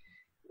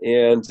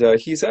 And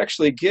he's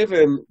actually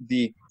given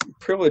the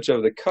privilege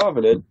of the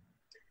covenant,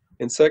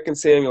 in 2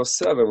 Samuel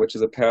 7, which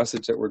is a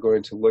passage that we're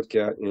going to look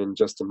at in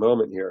just a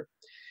moment here.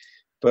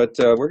 But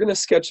we're going to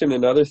sketch in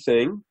another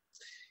thing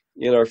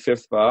in our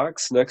fifth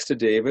box. Next to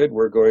David,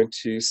 we're going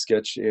to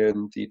sketch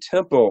in the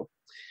temple.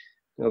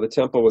 Now, the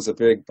temple was a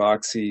big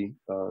boxy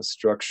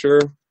structure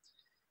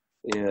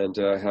and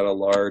had a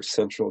large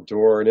central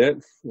door in it,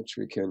 which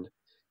we can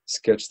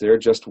sketch there.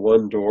 Just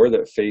one door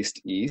that faced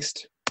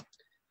east.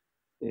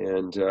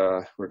 And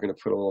we're going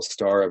to put a little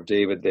Star of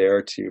David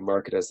there to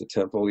mark it as the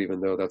temple,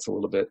 even though that's a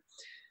little bit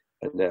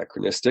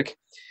anachronistic.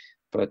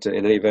 But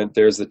in any event,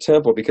 there's the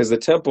temple, because the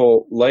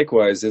temple,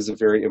 likewise, is a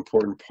very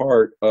important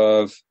part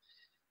of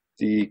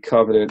the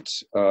covenant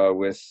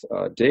with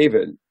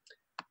David.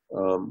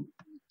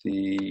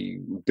 The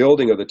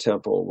building of the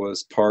temple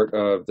was part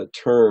of the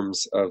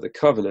terms of the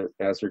covenant,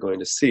 as we're going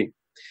to see.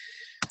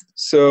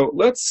 So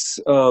let's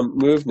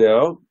move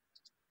now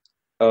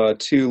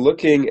to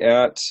looking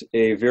at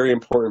a very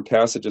important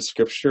passage of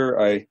Scripture.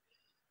 I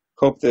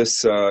hope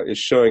this is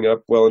showing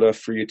up well enough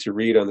for you to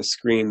read on the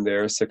screen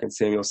there, 2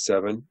 Samuel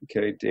 7.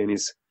 Okay,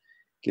 Danny's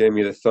giving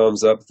me the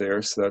thumbs up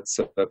there, so that's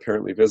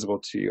apparently visible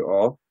to you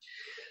all.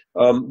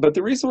 But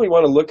the reason we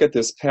want to look at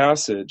this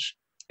passage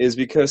is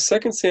because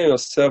 2 Samuel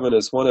 7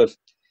 is one of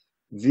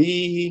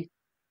the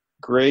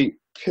great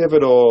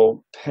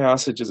pivotal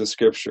passages of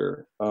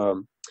Scripture.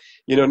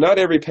 Not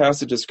every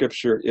passage of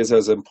Scripture is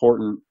as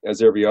important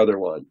as every other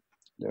one.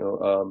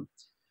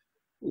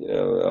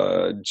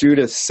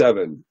 Judith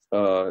 7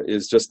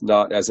 is just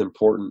not as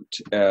important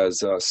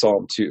as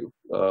Psalm 2.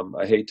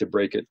 I hate to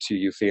break it to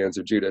you fans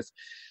of Judith,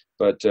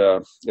 but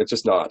it's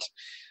just not.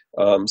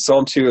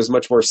 Psalm 2 is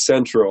much more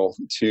central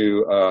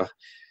to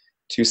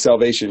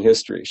salvation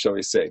history, shall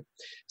we say.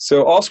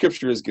 So all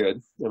Scripture is good.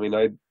 I mean,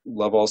 I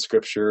love all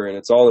Scripture, and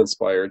it's all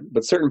inspired,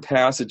 but certain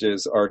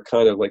passages are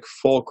kind of like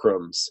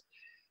fulcrums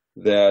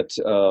that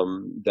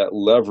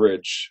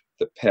leverage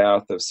the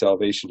path of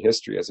salvation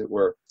history, as it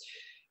were.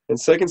 And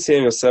 2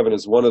 Samuel 7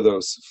 is one of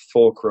those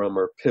fulcrum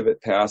or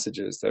pivot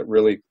passages that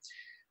really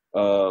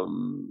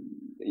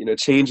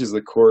changes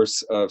the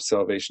course of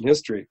salvation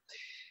history.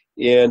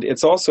 And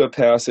it's also a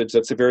passage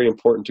that's very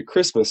important to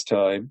Christmas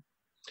time.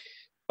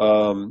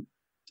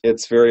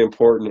 It's very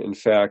important, in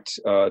fact,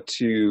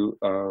 to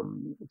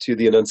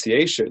the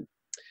Annunciation.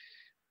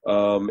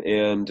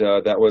 And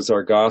that was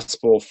our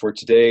gospel for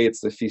today.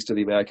 It's the Feast of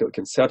the Immaculate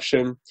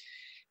Conception.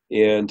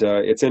 And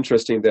it's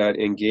interesting that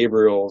in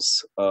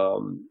Gabriel's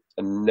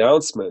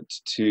announcement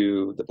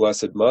to the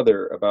Blessed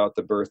Mother about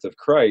the birth of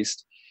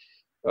Christ,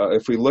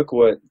 if we look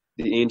what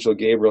the angel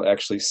Gabriel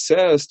actually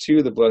says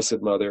to the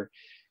Blessed Mother,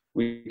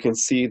 we can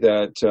see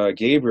that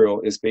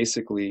Gabriel is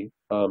basically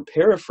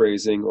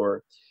paraphrasing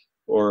or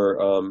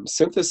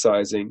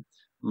synthesizing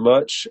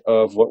much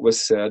of what was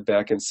said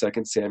back in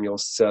 2 Samuel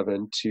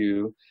 7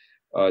 to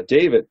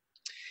David.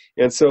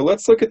 And so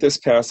let's look at this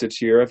passage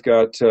here. I've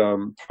got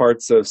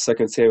parts of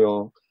 2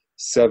 Samuel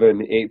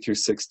 7, 8 through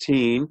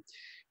 16.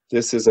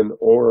 This is an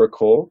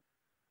oracle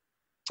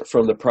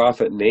from the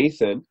prophet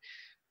Nathan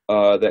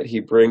that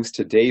he brings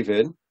to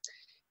David.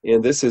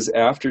 And this is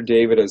after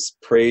David has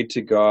prayed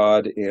to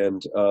God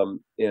and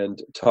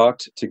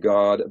talked to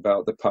God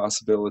about the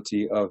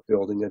possibility of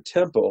building a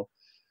temple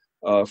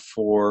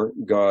for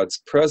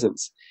God's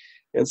presence.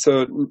 And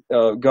so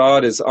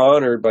God is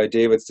honored by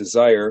David's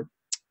desire,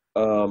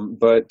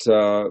 but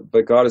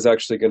God is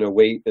actually going to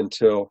wait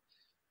until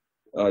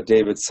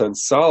David's son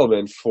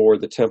Solomon for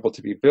the temple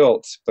to be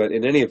built. But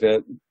in any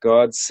event,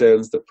 God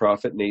sends the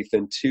prophet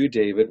Nathan to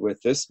David with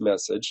this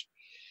message.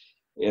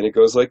 And it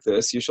goes like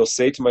this: "You shall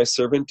say to my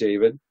servant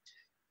David,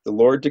 the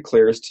Lord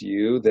declares to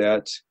you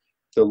that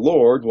the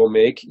Lord will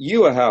make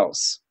you a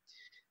house."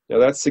 Now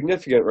that's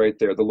significant right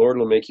there. The Lord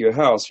will make you a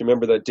house.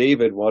 Remember that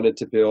David wanted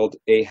to build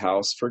a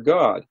house for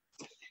God.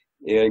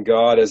 And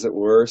God, as it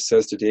were,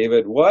 says to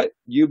David, "What?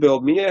 You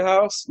build me a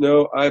house?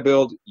 No, I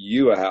build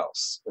you a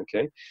house."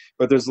 Okay?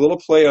 But there's a little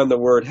play on the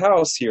word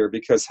house here,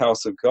 because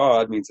house of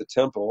God means a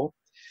temple,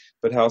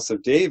 but house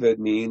of David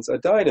means a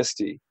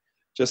dynasty.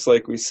 Just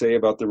like we say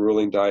about the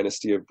ruling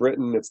dynasty of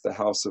Britain, it's the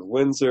House of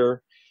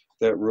Windsor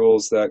that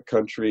rules that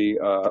country.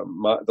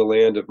 The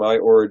land of my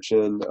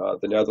origin,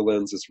 the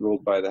Netherlands, is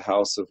ruled by the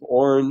House of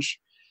Orange.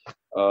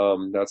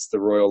 That's the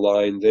royal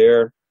line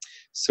there.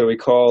 So we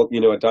call,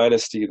 a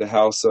dynasty the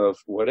house of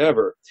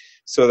whatever.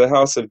 So the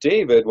house of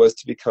David was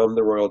to become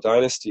the royal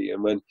dynasty.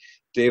 And when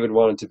David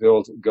wanted to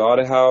build God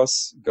a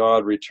house,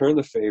 God returned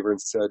the favor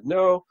and said,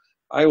 "No,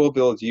 I will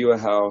build you a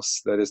house."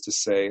 That is to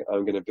say,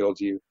 I'm going to build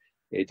you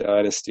a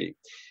dynasty.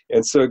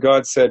 And so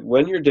God said,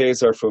 "When your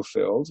days are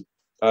fulfilled,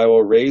 I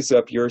will raise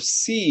up your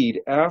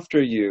seed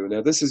after you."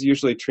 Now, this is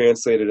usually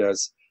translated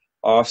as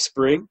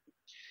offspring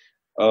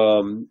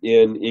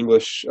in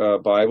English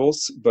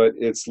Bibles, but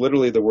it's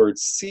literally the word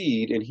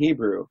seed in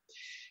Hebrew.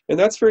 And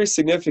that's very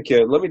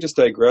significant. Let me just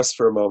digress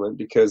for a moment,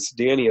 because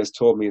Danny has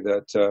told me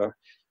that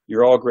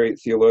you're all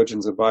great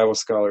theologians and Bible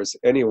scholars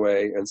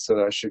anyway, and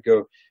so I should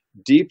go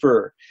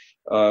deeper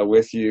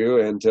with you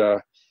and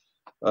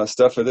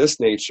stuff of this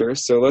nature.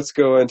 So let's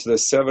go into the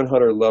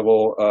 700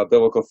 level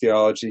biblical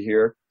theology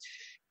here.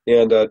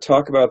 and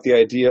talk about the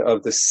idea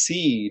of the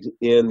seed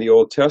in the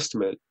Old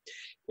Testament.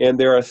 And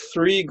there are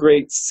three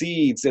great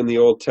seeds in the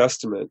Old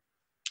Testament.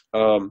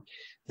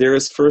 There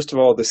is, first of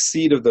all, the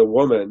seed of the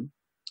woman,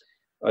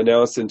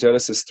 announced in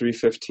Genesis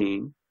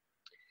 3:15.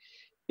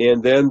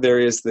 And then there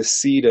is the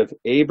seed of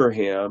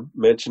Abraham,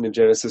 mentioned in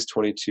Genesis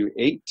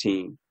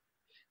 22:18.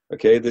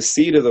 Okay, the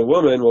seed of the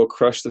woman will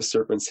crush the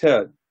serpent's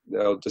head.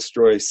 They'll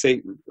destroy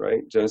Satan,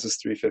 right? Genesis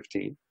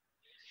 3:15.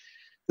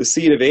 The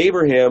seed of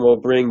Abraham will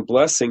bring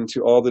blessing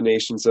to all the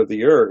nations of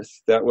the earth.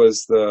 That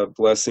was the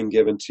blessing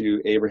given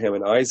to Abraham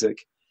and Isaac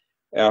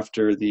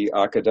after the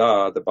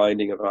Akedah, the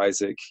binding of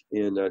Isaac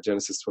in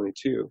Genesis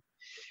 22.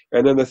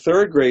 And then the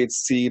third great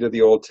seed of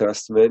the Old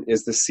Testament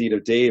is the seed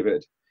of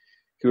David,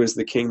 who is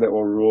the king that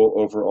will rule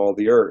over all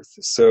the earth.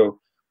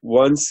 So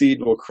one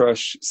seed will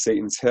crush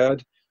Satan's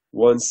head,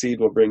 one seed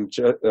will bring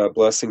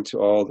blessing to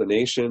all the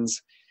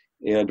nations,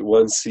 and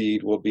one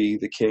seed will be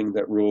the king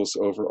that rules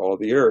over all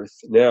the earth.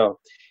 Now,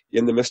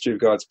 in the mystery of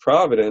God's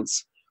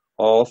providence,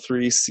 all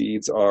three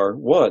seeds are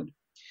one.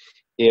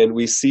 And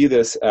we see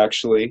this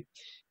actually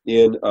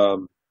in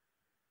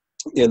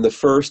the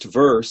first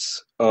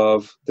verse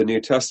of the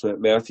New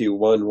Testament, Matthew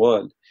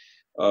 1:1.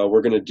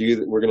 We're going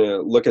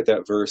to look at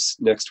that verse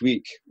next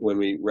week when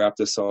we wrap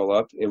this all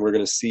up, and we're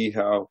going to see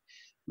how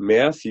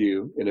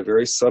Matthew, in a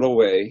very subtle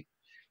way,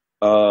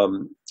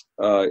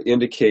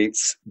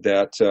 indicates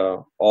that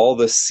all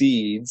the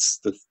seeds,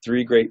 the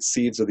three great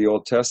seeds of the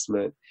Old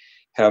Testament,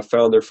 have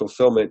found their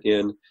fulfillment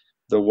in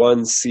the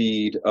one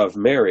seed of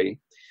Mary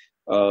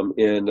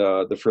in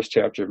the first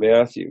chapter of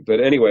Matthew.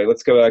 But anyway,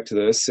 let's go back to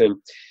this. And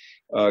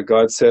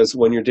God says,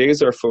 when your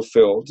days are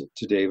fulfilled,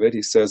 to David,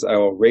 he says, I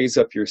will raise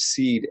up your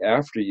seed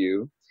after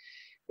you,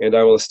 and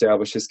I will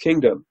establish his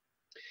kingdom.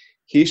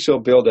 He shall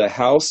build a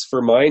house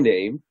for my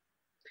name,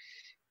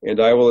 and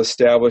I will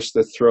establish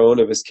the throne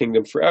of his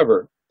kingdom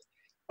forever.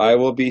 I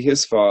will be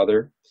his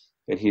father,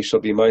 and he shall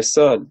be my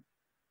son.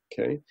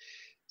 Okay?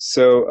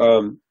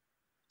 So,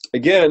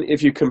 again,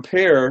 if you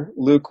compare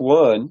Luke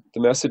 1,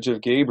 the message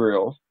of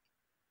Gabriel,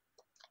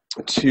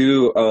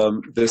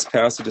 to this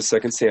passage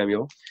of 2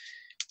 Samuel,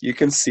 you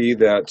can see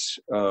that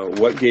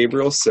what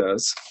Gabriel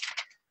says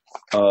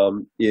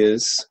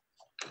is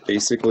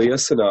basically a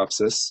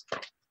synopsis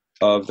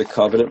of the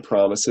covenant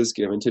promises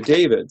given to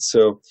David.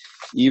 So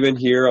even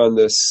here on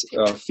this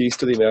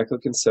Feast of the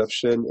Immaculate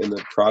Conception, in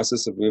the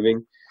process of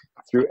moving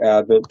through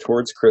Advent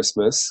towards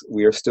Christmas,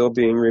 we are still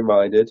being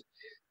reminded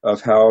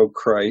of how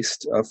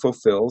Christ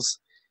fulfills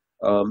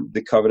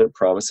the covenant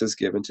promises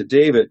given to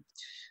David.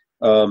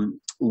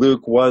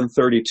 Luke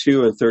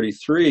 1:32 and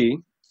 33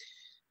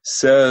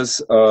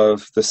 says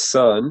of the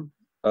son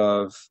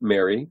of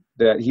Mary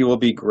that he will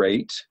be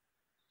great,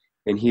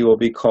 and he will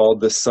be called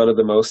the Son of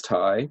the Most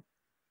High,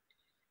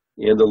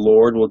 and the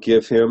Lord will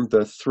give him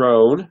the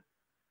throne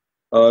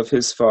of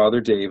his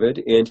father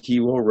David, and he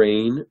will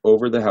reign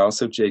over the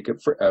house of Jacob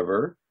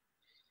forever,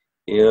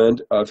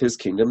 and of his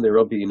kingdom there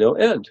will be no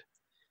end.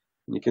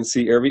 And you can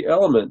see every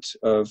element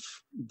of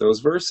those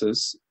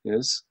verses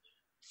is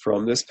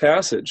from this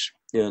passage.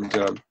 And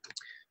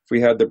if we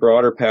had the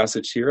broader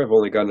passage here, I've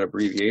only got an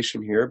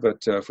abbreviation here,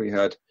 but if we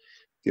had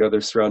the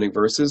other surrounding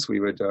verses, we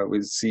would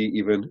we'd see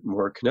even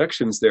more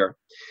connections there.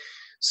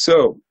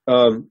 So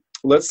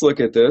let's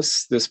look at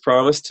this. This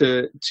promise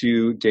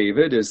to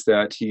David is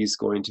that he's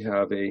going to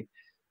have a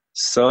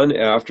son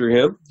after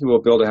him who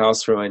will build a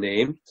house for my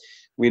name.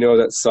 We know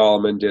that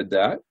Solomon did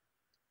that.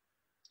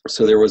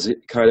 So there was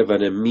kind of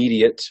an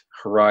immediate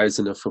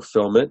horizon of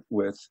fulfillment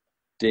with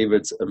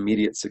David's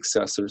immediate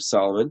successor,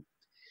 Solomon.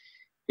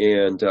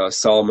 And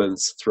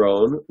Solomon's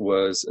throne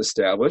was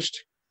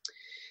established.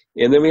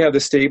 And then we have the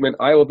statement,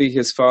 I will be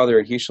his father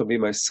and he shall be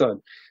my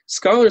son.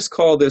 Scholars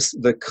call this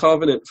the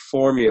covenant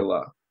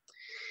formula.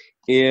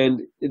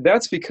 And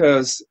that's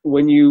because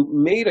when you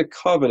made a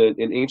covenant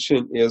in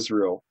ancient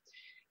Israel,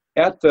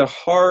 at the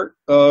heart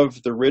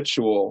of the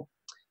ritual,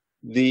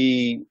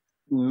 the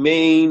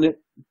main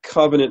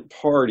covenant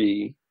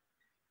party,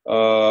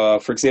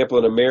 for example,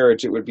 in a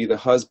marriage, it would be the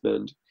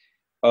husband,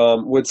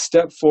 would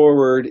step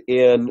forward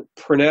and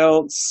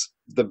pronounce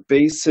the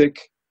basic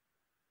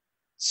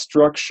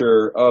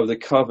structure of the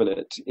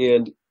covenant.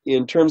 And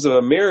in terms of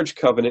a marriage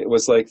covenant, it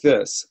was like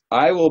this: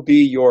 I will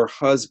be your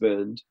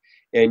husband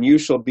and you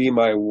shall be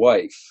my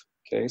wife.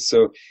 Okay,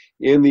 so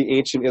in the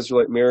ancient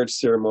Israelite marriage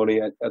ceremony,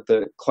 at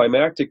the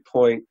climactic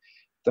point,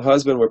 the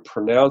husband would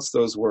pronounce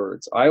those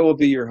words, I will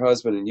be your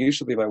husband and you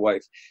shall be my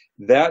wife.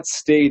 That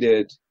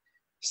stated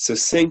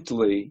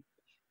succinctly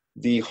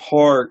the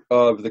heart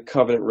of the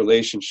covenant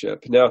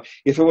relationship. Now,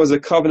 if it was a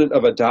covenant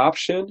of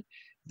adoption,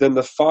 then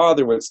the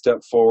father would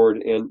step forward,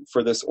 and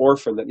for this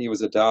orphan that he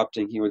was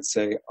adopting, he would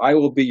say, I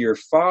will be your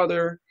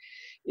father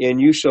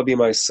and you shall be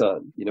my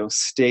son.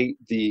 State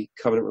the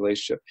covenant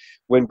relationship.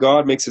 When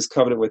God makes his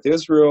covenant with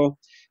Israel,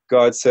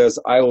 God says,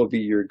 I will be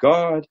your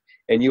God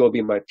and you will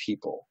be my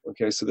people.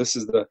 Okay, so this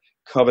is the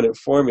covenant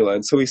formula.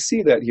 And so we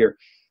see that here.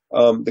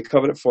 The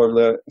covenant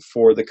formula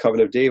for the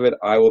covenant of David,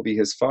 I will be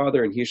his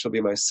father and he shall be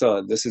my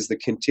son. This is the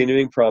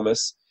continuing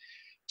promise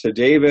to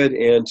David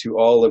and to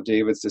all of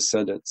David's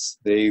descendants.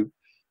 They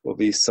will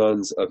be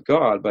sons of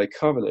God by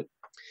covenant.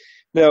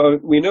 Now,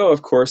 we know,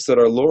 of course, that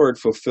our Lord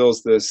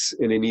fulfills this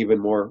in an even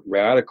more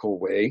radical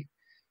way.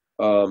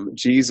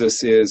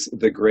 Jesus is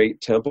the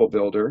great temple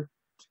builder.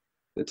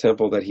 The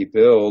temple that he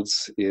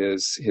builds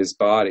is his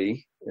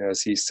body,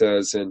 as he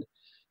says in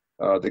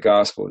the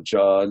Gospel of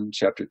John,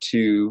 chapter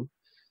 2,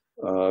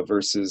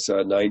 verses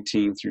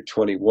 19 through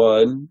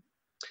 21.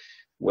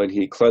 When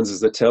he cleanses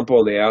the temple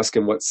and they ask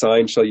him, what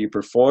sign shall you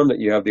perform that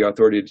you have the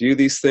authority to do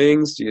these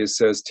things? Jesus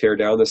says, tear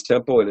down this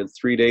temple and in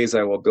 3 days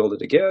I will build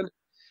it again.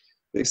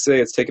 They say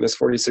it's taken us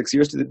 46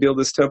 years to build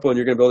this temple and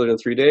you're going to build it in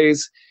 3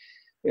 days.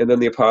 And then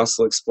the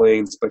apostle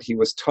explains, but he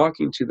was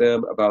talking to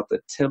them about the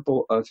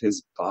temple of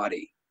his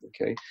body.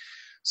 Okay,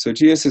 so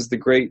Jesus is the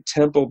great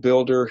temple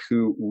builder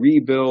who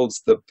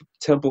rebuilds the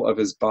temple of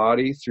his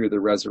body through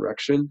the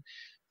resurrection.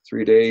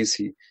 3 days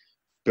he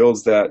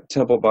builds that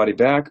temple body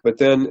back. But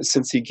then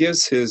since he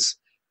gives his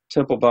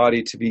temple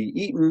body to be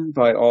eaten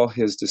by all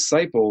his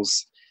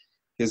disciples,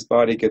 his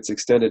body gets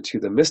extended to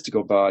the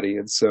mystical body.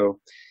 And so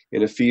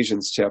in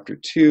Ephesians chapter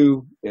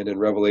 2 and in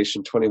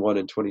Revelation 21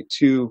 and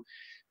 22,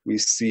 we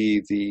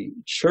see the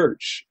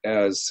church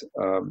as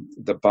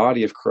the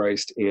body of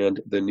Christ and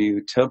the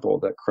new temple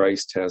that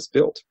Christ has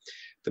built.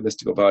 The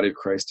mystical body of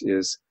Christ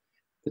is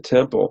the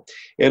temple.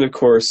 And of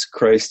course,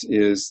 Christ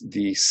is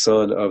the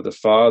Son of the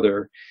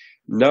Father,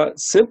 not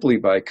simply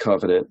by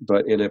covenant,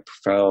 but in a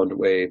profound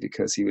way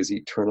because he was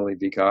eternally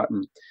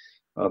begotten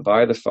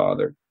by the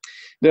Father.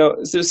 Now,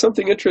 there's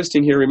something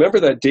interesting here. Remember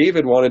that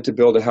David wanted to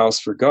build a house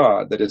for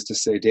God. That is to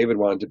say, David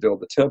wanted to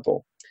build the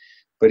temple.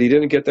 But he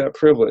didn't get that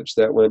privilege.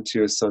 That went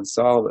to his son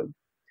Solomon.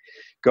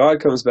 God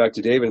comes back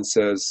to David and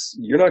says,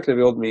 you're not going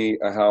to build me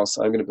a house.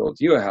 I'm going to build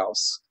you a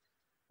house.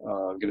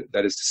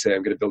 That is to say,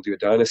 I'm going to build you a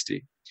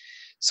dynasty.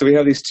 So we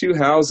have these two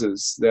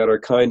houses that are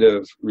kind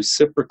of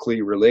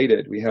reciprocally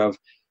related. We have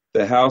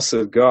the house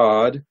of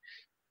God,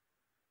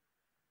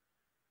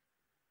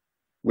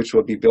 which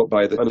will be built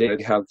by the Son.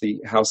 We have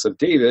the house of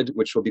David,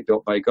 which will be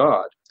built by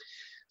God.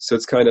 So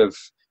it's kind of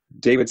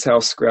David's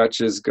house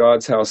scratches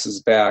God's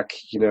house's back,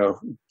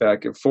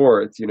 back and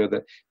forth.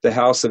 The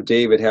house of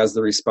David has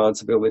the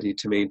responsibility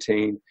to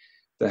maintain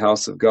the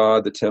house of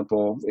God, the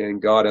temple,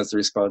 and God has the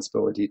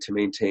responsibility to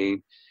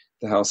maintain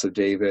the house of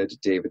David,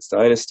 David's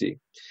dynasty.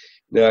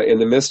 Now, in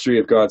the mystery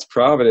of God's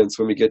providence,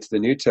 when we get to the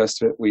New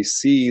Testament, we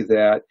see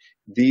that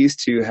these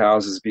two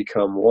houses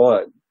become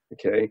one,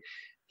 okay?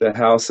 The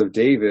house of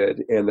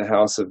David and the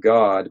house of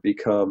God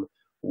become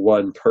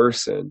one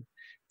person.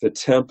 The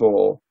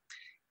temple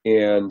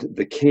and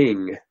the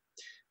king,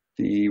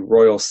 the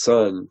royal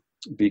son,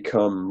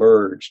 become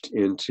merged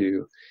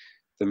into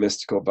the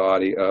mystical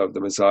body of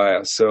the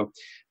Messiah. So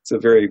it's a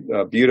very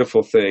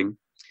beautiful thing.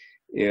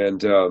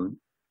 And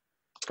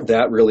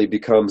that really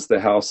becomes the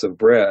house of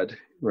bread,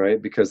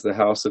 right? Because the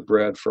house of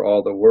bread for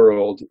all the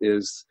world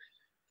is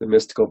the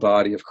mystical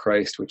body of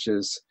Christ, which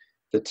is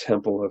the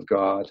temple of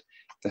God,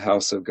 the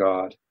house of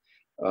God.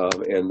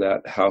 And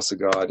that house of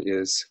God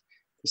is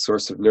the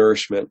source of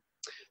nourishment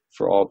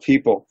for all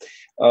people.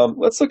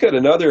 Let's look at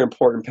another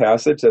important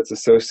passage that's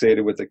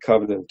associated with the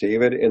covenant of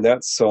David, and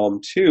that's Psalm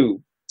 2.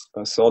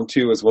 Psalm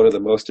 2 is one of the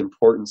most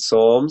important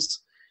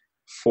psalms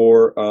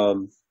for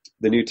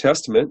the New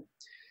Testament.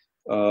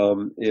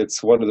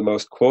 It's one of the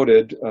most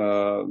quoted.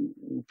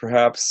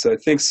 Perhaps, I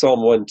think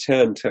Psalm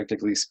 110,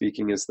 technically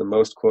speaking, is the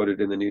most quoted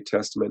in the New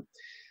Testament.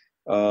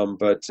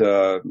 But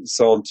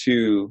Psalm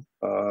 2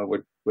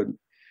 would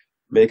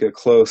make a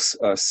close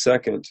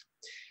second.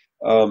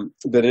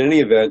 But in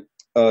any event,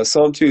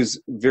 Psalm 2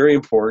 is very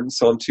important.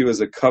 Psalm 2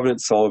 is a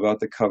covenant psalm about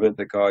the covenant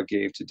that God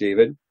gave to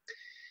David.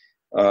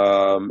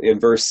 In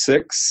verse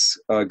 6,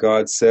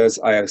 God says,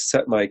 I have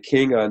set my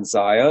king on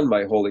Zion,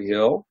 my holy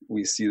hill.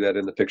 We see that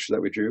in the picture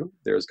that we drew.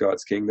 There's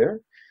God's king there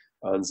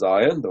on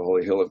Zion, the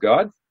holy hill of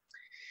God.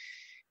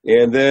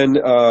 And then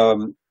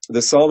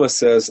the psalmist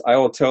says, I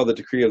will tell the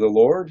decree of the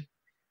Lord.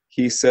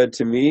 He said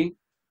to me,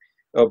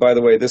 oh, by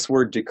the way, this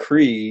word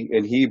decree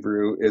in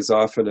Hebrew is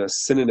often a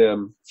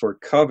synonym for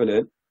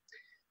covenant.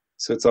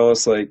 So it's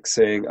almost like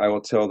saying, I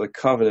will tell the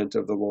covenant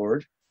of the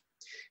Lord.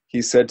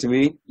 He said to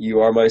me, you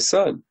are my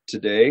son.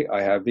 Today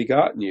I have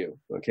begotten you.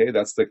 Okay,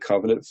 that's the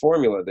covenant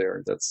formula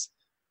there. That's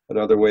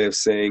another way of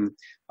saying,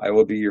 I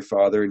will be your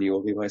father and you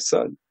will be my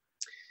son.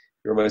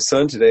 You're my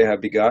son. Today I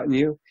have begotten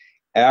you.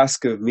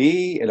 Ask of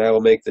me and I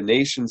will make the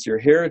nations your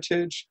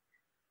heritage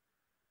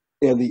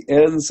and the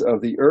ends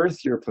of the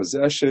earth your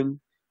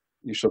possession.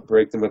 You shall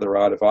break them with a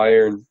rod of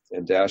iron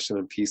and dash them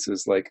in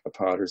pieces like a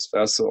potter's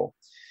vessel.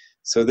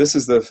 So this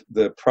is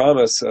the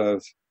promise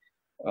of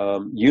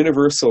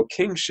universal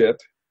kingship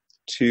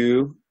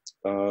to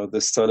the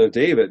son of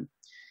David.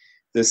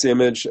 This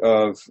image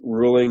of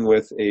ruling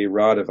with a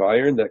rod of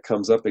iron that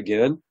comes up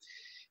again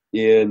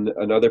in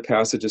another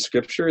passage of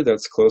Scripture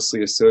that's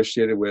closely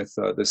associated with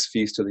this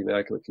Feast of the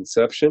Immaculate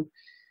Conception,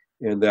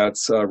 and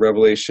that's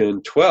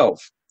Revelation 12,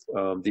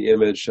 the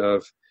image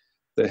of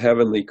the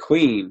heavenly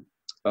queen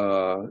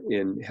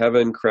in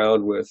heaven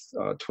crowned with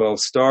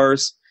 12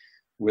 stars,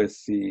 with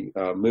the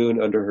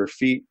moon under her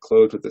feet,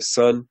 clothed with the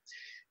sun.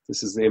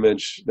 This is the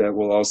image that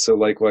will also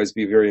likewise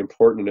be very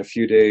important in a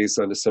few days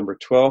on December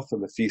 12th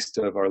on the feast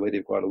of Our Lady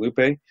of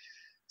Guadalupe,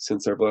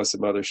 since our Blessed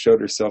Mother showed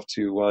herself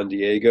to Juan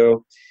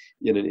Diego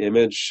in an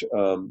image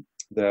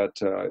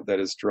that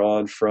is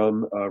drawn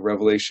from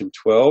Revelation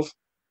 12.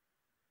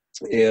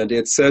 And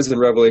it says in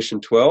Revelation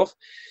 12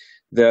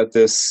 that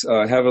this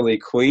heavenly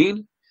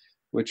queen,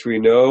 which we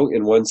know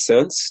in one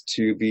sense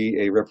to be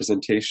a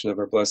representation of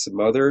our Blessed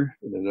Mother,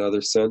 in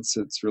another sense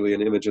it's really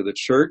an image of the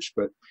Church,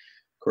 but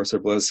of course our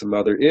Blessed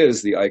Mother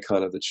is the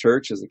icon of the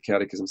Church, as the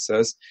Catechism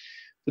says.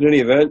 In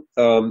any event,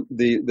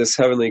 this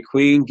heavenly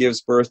queen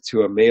gives birth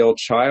to a male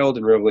child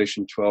in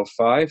Revelation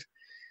 12:5,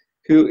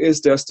 who is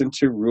destined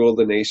to rule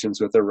the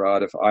nations with a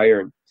rod of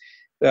iron.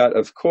 That,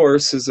 of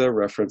course, is a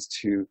reference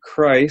to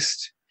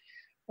Christ,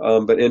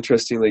 but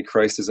interestingly,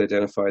 Christ is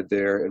identified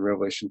there in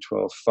Revelation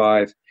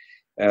 12:5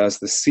 as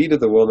the seed of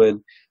the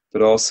woman,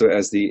 but also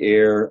as the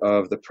heir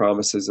of the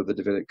promises of the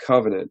Davidic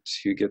covenant,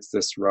 who gets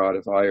this rod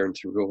of iron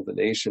to rule the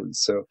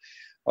nations. So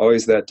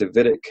always that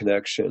Davidic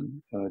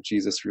connection.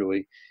 Jesus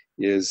really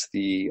is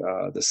the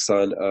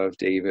son of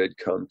David,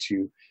 come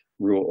to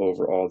rule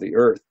over all the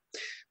earth.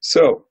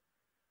 So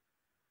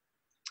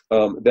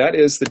that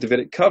is the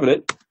Davidic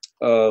covenant.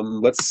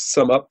 Let's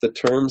sum up the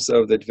terms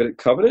of the Davidic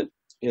covenant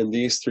in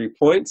these 3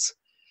 points.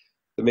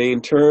 The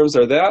main terms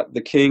are that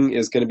the king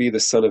is going to be the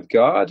Son of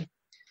God,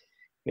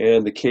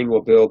 and the king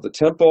will build the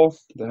temple,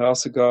 the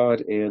house of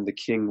God, and the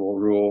king will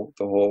rule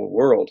the whole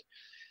world.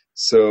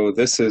 So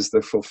this is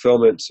the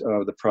fulfillment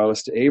of the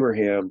promise to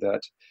Abraham that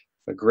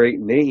a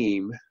great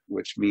name,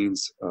 which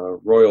means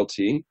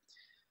royalty.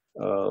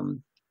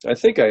 I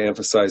think I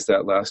emphasized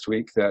that last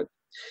week, that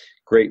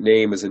great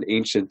name is an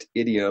ancient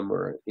idiom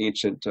or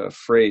ancient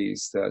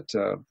phrase that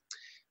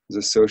is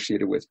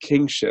associated with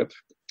kingship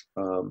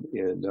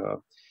in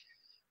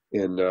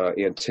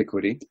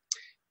antiquity.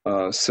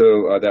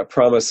 So that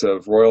promise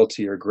of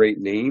royalty or great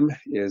name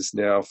is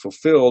now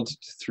fulfilled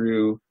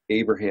through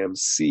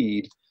Abraham's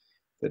seed,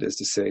 that is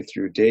to say,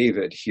 through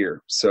David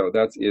here. So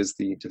that is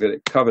the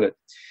Davidic covenant.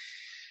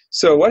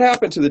 So what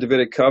happened to the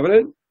Davidic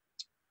covenant?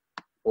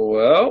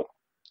 Well,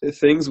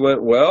 things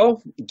went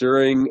well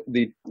during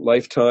the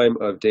lifetime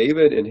of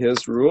David and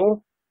his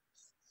rule.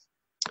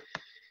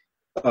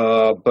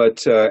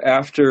 But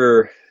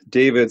after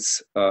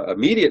David's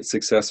immediate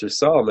successor,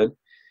 Solomon,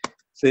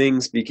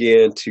 things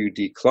began to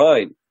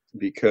decline,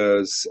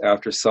 because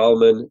after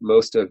Solomon,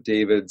 most of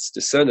David's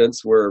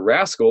descendants were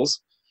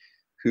rascals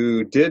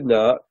who did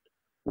not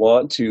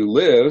want to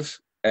live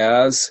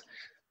as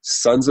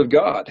sons of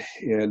God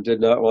and did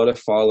not want to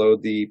follow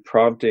the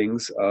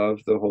promptings of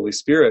the Holy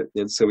Spirit.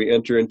 And so we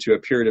enter into a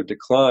period of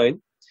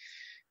decline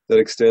that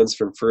extends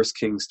from 1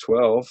 Kings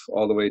 12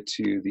 all the way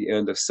to the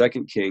end of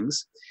 2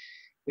 Kings.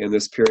 And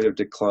this period of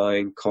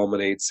decline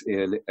culminates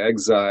in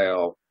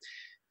exile.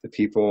 The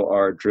people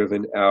are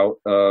driven out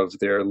of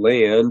their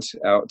land,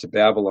 out to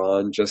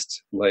Babylon,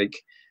 just like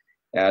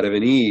Adam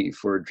and Eve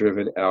were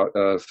driven out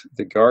of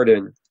the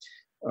garden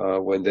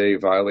when they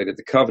violated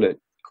the covenant.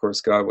 Of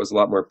course, God was a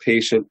lot more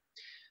patient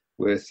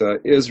with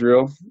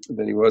Israel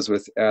than he was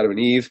with Adam and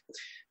Eve,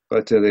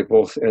 but they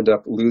both end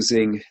up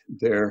losing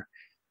their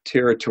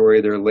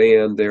territory, their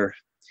land, their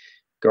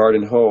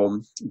garden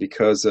home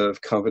because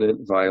of covenant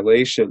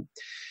violation.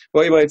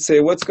 Well, you might say,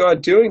 what's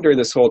God doing during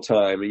this whole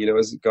time? You know,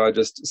 is God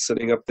just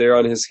sitting up there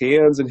on his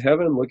hands in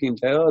heaven, looking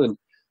down and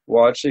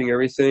watching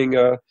everything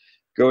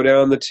go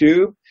down the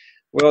tube?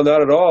 Well,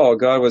 not at all.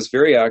 God was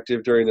very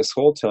active during this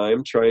whole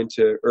time, trying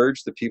to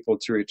urge the people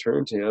to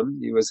return to him.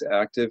 He was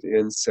active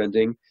in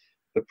sending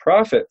the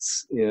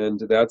prophets. And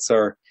that's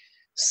our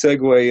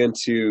segue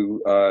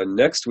into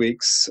next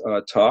week's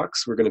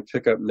talks. We're going to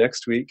pick up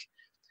next week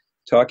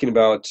talking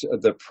about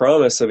the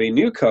promise of a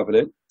new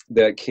covenant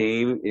that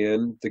came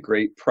in the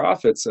great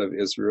prophets of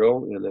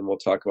Israel, and then we'll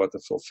talk about the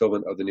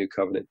fulfillment of the new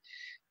covenant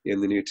in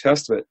the New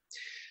Testament.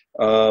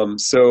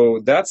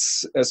 So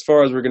that's as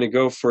far as we're going to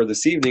go for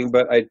this evening,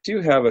 but I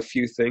do have a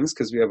few things,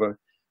 because we have a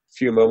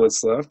few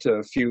moments left,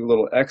 a few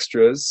little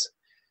extras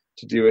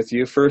to do with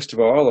you. First of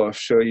all, I'll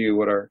show you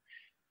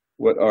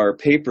what our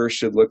paper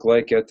should look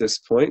like at this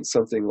point,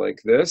 something like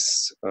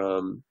this.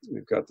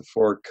 We've got the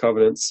 4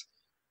 covenants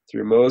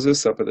through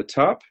Moses up at the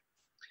top,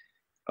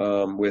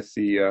 with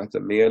the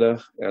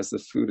manna as the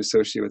food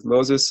associated with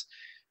Moses.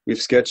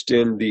 We've sketched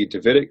in the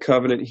Davidic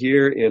covenant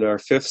here in our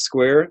 5th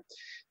square.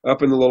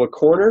 Up in the little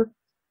corner,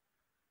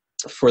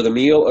 for the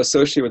meal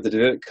associated with the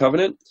Davidic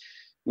covenant,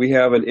 we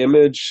have an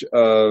image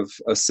of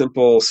a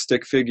simple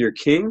stick figure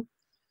king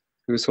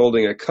who's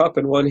holding a cup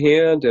in one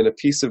hand and a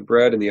piece of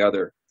bread in the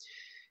other.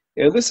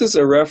 And this is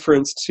a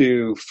reference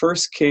to 1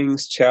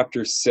 Kings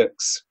chapter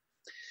 6.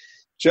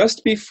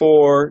 Just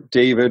before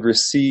David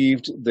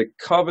received the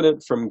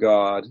covenant from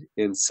God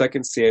in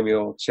 2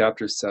 Samuel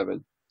chapter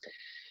 7,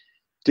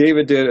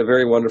 David did a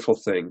very wonderful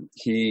thing.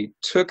 He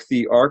took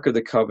the Ark of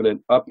the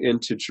Covenant up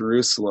into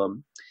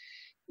Jerusalem,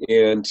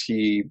 and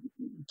he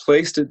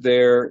placed it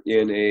there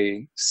in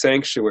a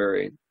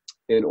sanctuary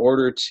in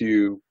order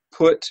to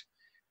put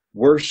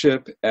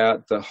worship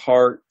at the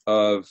heart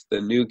of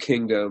the new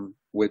kingdom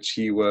which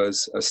he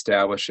was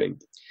establishing.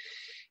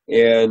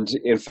 And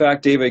in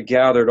fact, David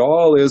gathered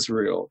all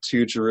Israel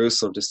to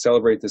Jerusalem to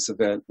celebrate this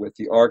event, with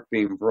the ark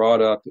being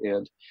brought up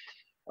and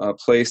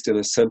placed in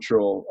a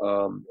central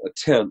a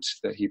tent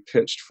that he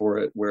pitched for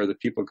it, where the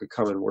people could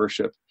come and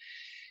worship.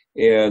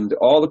 And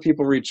all the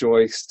people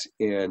rejoiced,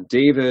 and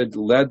David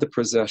led the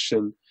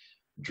procession,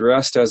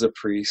 dressed as a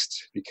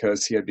priest,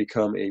 because he had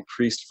become a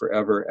priest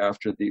forever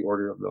after the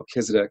order of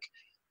Melchizedek,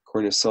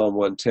 according to Psalm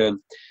 110.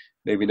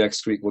 Maybe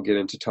next week we'll get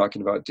into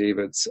talking about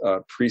David's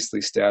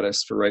priestly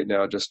status. For right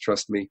now, just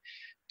trust me,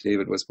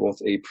 David was both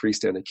a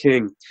priest and a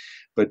king.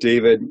 But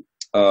David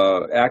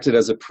acted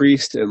as a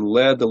priest and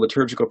led the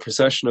liturgical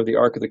procession of the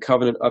Ark of the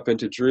Covenant up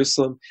into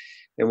Jerusalem.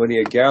 And when he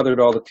had gathered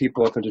all the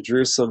people up into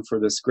Jerusalem for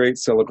this great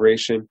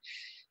celebration,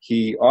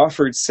 he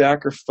offered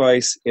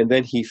sacrifice, and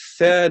then he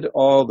fed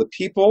all the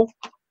people.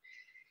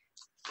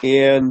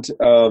 And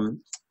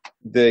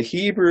the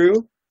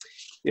Hebrew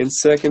in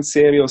 2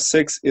 Samuel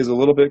 6 is a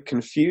little bit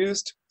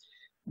confused,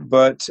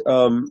 but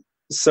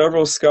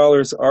several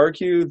scholars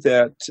argue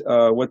that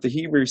what the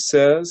Hebrew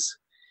says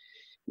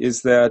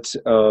is that,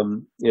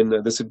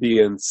 this would be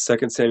in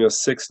 2 Samuel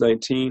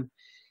 6:19,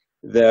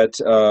 that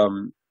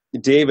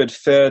David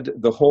fed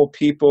the whole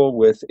people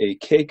with a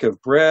cake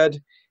of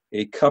bread,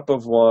 a cup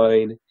of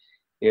wine,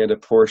 and a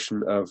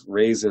portion of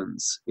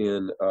raisins.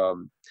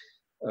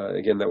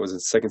 Again, that was in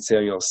 2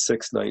 Samuel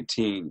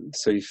 6:19.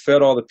 So he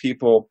fed all the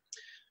people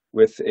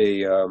with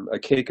a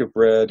cake of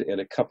bread and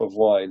a cup of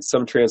wine.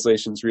 Some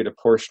translations read a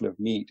portion of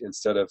meat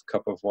instead of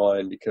cup of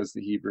wine, because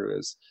the Hebrew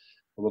is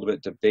a little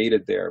bit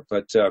debated there.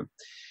 But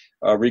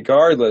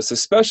regardless,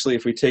 especially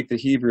if we take the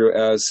Hebrew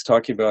as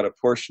talking about a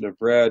portion of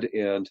bread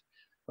and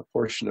a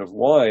portion of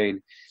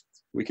wine,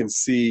 we can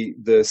see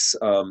this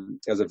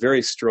as a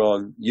very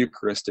strong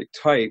Eucharistic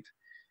type.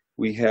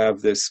 We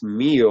have this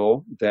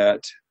meal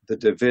that the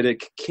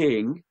Davidic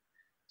king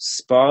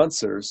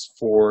sponsors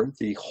for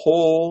the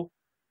whole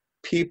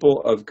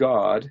people of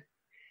God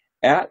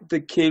at the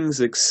king's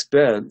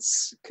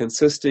expense,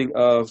 consisting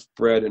of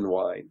bread and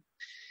wine.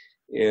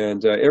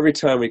 And every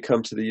time we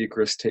come to the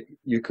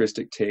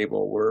Eucharistic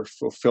table, we're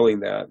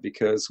fulfilling that,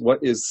 because what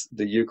is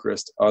the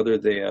Eucharist other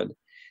than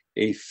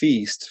a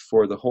feast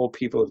for the whole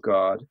people of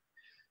God,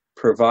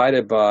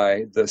 provided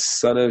by the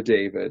Son of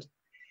David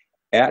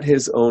at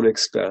his own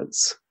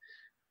expense,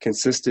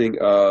 consisting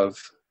of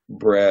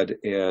bread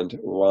and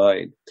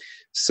wine.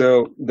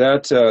 So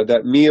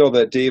that meal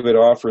that David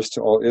offers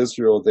to all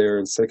Israel there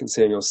in 2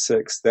 Samuel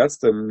 6, that's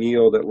the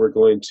meal that we're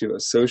going to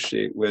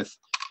associate with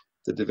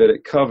the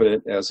Davidic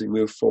covenant as we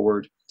move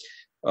forward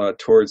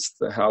towards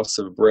the house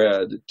of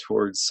bread,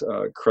 towards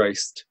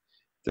Christ,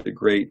 the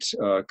great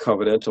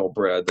covenantal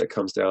bread that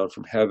comes down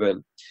from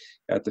heaven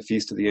at the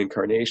Feast of the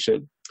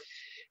Incarnation.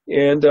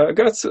 And I've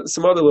got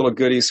some other little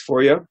goodies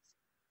for you,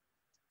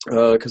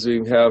 because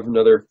we have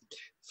another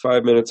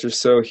 5 minutes or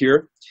so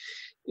here.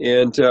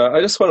 And I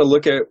just want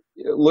to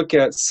look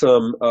at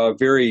some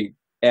very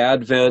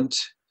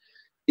Advent-ish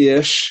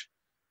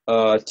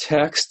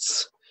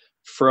texts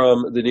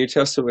from the New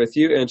Testament with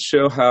you, and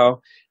show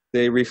how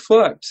they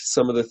reflect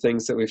some of the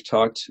things that we've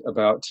talked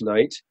about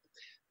tonight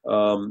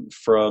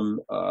from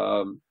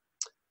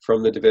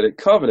the Davidic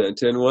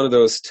covenant. And one of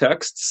those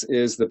texts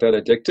is the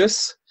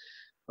Benedictus.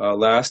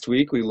 Last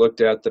week we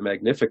looked at the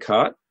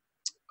Magnificat,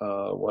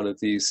 one of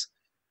these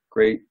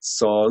great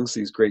songs,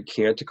 these great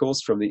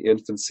canticles from the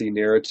infancy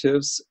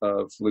narratives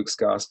of Luke's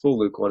Gospel,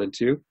 Luke 1 and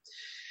 2.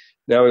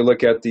 Now we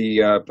look at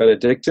the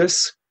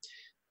Benedictus.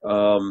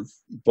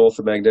 Both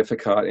the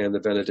Magnificat and the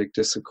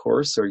Benedictus, of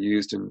course, are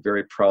used in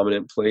very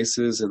prominent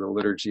places in the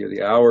Liturgy of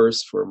the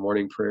Hours for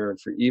morning prayer and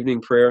for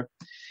evening prayer.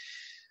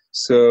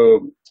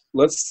 So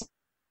let's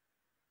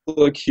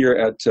look here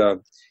at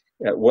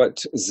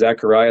what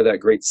Zechariah, that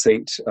great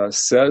saint,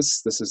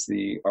 says. This is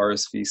the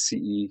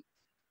RSVCE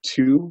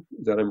 2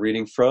 that I'm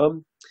reading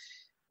from.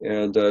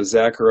 And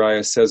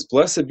Zechariah says,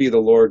 "Blessed be the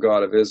Lord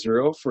God of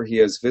Israel, for he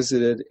has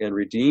visited and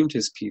redeemed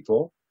his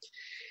people,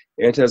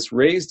 and has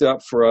raised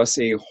up for us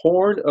a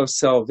horn of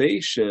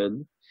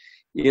salvation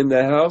in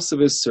the house of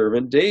his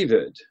servant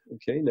David."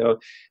 Okay, now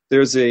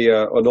there's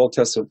an Old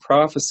Testament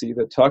prophecy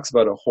that talks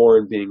about a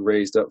horn being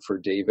raised up for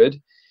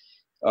David.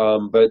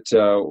 But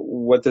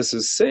what this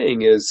is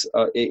saying is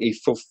a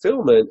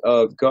fulfillment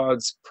of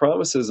God's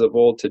promises of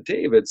old to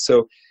David.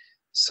 So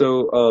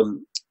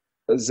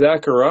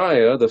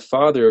Zechariah, the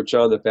father of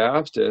John the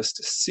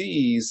Baptist,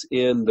 sees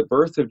in the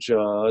birth of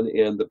John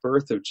and the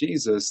birth of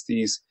Jesus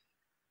these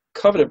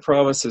covenant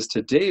promises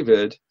to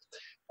David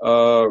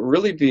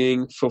really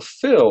being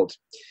fulfilled.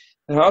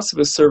 The house of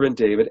his servant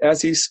David,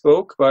 as he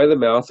spoke by the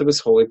mouth of his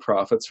holy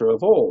prophets from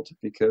of old,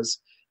 because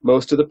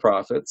most of the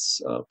prophets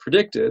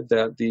predicted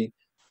that the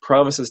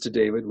promises to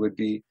David would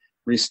be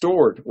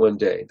restored one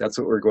day. That's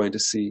what we're going to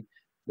see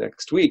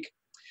next week.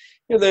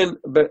 And then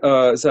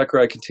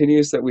Zechariah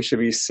continues that we should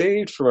be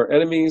saved from our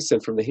enemies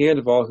and from the hand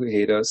of all who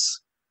hate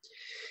us.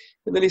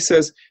 And then he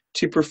says,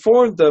 to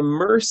perform the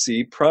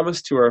mercy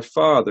promised to our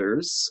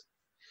fathers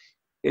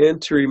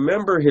and to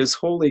remember his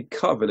holy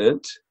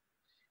covenant,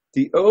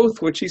 the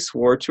oath which he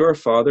swore to our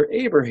father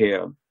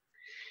Abraham.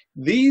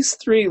 These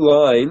three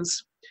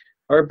lines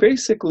are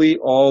basically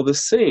all the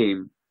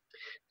same.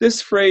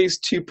 This phrase,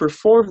 to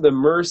perform the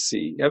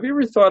mercy, have you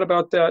ever thought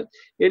about that?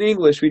 In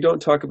English, we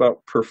don't talk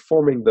about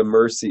performing the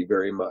mercy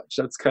very much.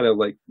 That's kind of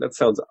like, that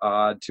sounds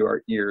odd to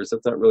our ears.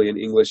 That's not really an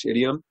English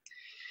idiom.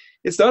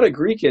 It's not a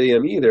Greek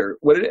idiom either.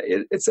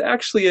 It's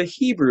actually a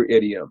Hebrew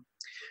idiom.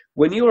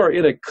 When you are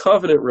in a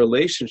covenant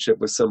relationship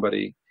with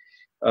somebody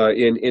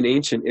in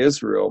ancient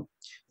Israel,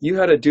 you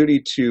had a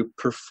duty to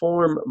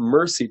perform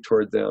mercy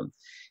toward them.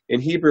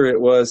 In Hebrew, it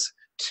was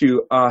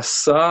to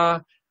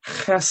asa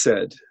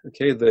chesed.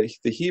 Okay, the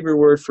Hebrew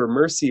word for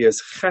mercy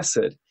is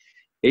chesed,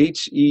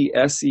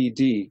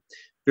 H-E-S-E-D.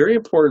 Very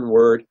important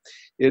word.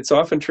 It's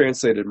often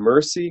translated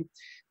mercy,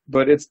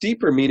 but its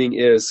deeper meaning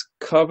is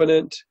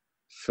covenant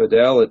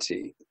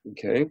fidelity.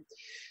 Okay,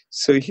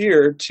 so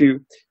here, to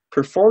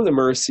perform the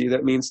mercy,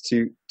 that means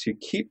to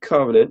keep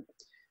covenant,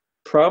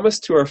 promise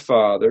to our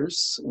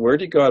fathers. Where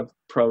did God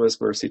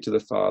promise mercy to the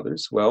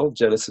fathers? Well,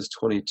 Genesis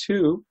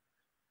 22,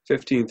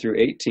 15 through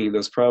 18,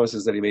 those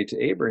promises that he made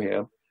to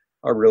Abraham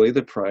are really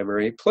the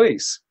primary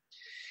place.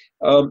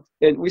 And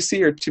we see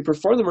here, to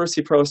perform the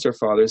mercy promised to our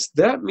fathers,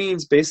 that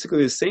means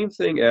basically the same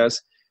thing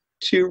as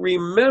to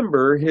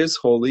remember his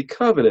holy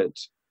covenant.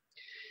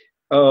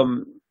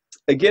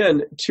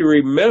 Again, to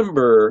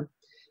remember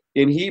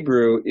in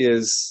Hebrew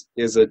is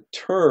a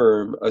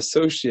term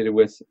associated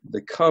with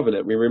the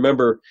covenant. We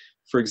remember,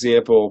 for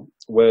example,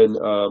 when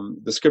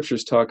the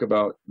scriptures talk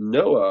about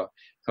Noah,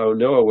 how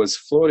Noah was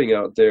floating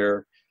out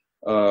there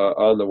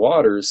on the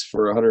waters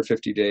for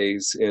 150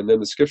 days, and then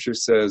the scripture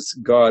says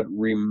God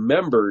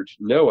remembered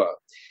Noah.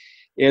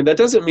 And that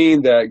doesn't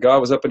mean that God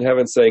was up in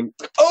heaven saying,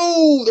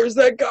 oh, there's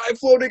that guy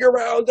floating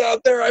around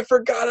out there, I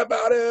forgot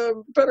about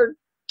him, better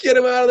get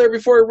him out of there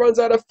before he runs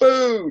out of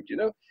food. You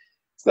know,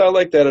 it's not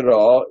like that at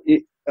all.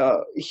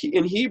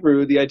 In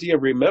Hebrew, the idea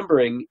of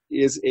remembering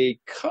is a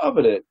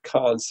covenant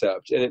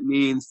concept, and it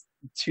means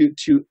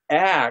to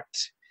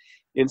act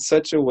in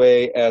such a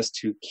way as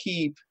to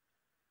keep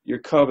your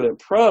covenant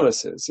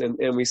promises.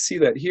 And we see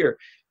that here,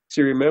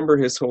 to remember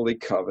his holy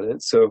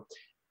covenant. So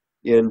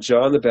in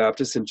John the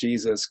Baptist and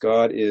Jesus,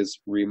 God is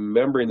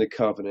remembering the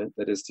covenant,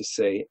 that is to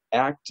say,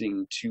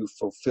 acting to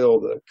fulfill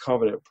the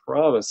covenant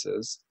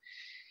promises.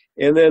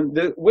 And then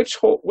which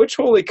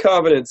holy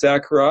covenant,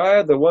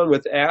 Zechariah? The one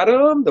with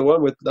Adam, the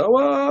one with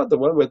Noah, the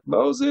one with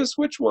Moses?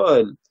 Which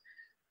one?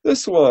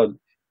 This one,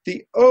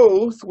 the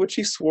oath which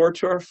he swore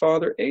to our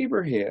father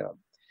Abraham.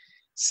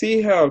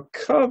 See how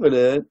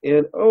covenant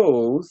and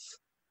oath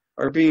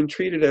are being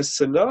treated as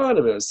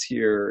synonymous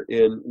here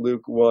in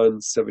Luke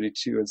 1,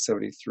 72 and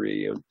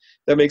 73. And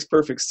that makes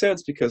perfect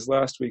sense, because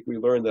last week we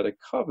learned that a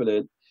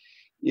covenant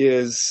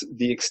is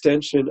the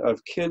extension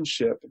of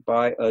kinship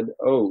by an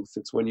oath.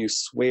 It's when you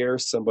swear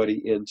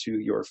somebody into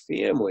your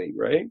family,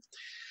 right?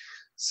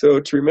 So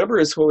to remember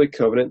his holy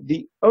covenant,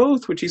 the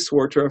oath which he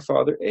swore to our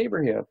father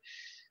Abraham.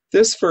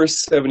 This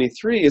verse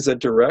 73 is a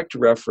direct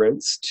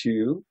reference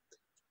to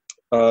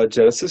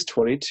Genesis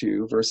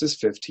 22, verses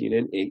 15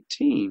 and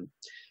 18,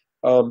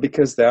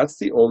 because that's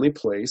the only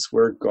place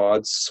where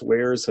God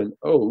swears an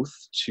oath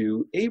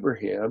to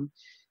Abraham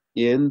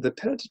in the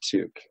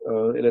Pentateuch.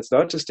 And it's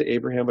not just to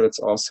Abraham, but it's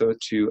also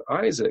to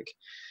Isaac.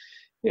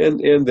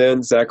 And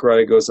then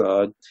Zechariah goes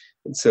on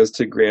and says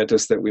to grant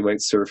us that we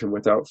might serve him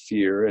without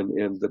fear,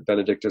 and the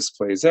Benedictus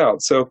plays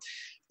out. So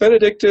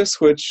Benedictus,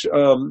 which,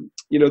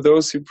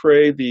 those who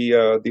pray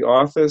the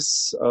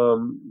office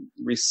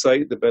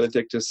recite the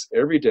Benedictus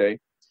every day,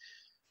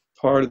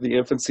 part of the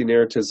infancy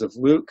narratives of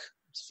Luke.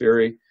 It's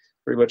very,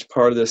 very much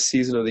part of this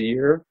season of the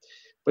year.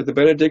 But the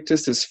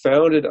Benedictus is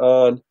founded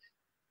on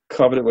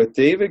covenant with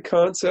David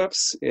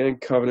concepts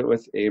and covenant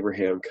with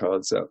Abraham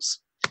concepts.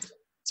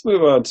 Let's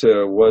move on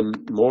to one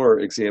more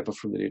example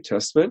from the New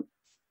Testament.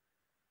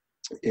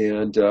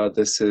 And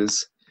this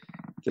is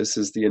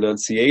the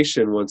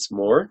Annunciation once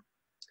more.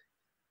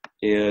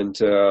 And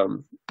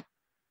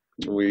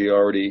we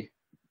already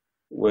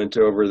went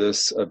over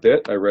this a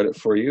bit. I read it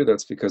for you.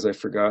 That's because I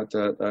forgot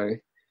that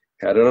I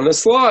had it on a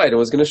slide and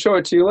was going to show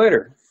it to you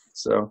later.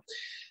 So,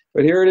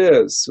 but here it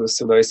is with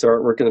some nice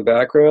artwork in the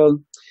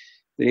background.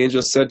 The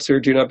angel said to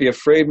her, "Do not be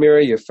afraid,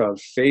 Mary. You have found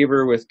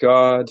favor with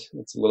God."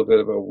 It's a little bit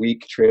of a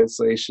weak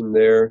translation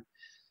there.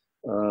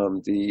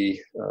 The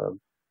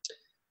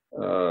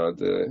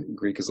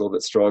Greek is a little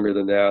bit stronger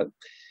than that.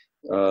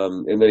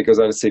 And then it goes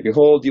on to say,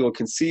 "Behold, you will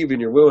conceive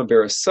in your womb and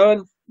bear a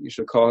son. You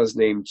shall call his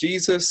name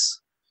Jesus,"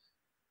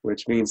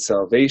 which means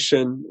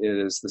salvation. It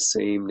is the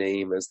same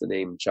name as the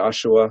name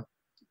Joshua,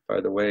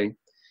 by the way.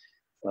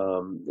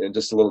 And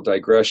just a little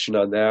digression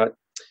on that.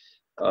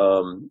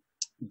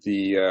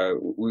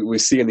 We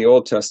see in the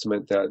Old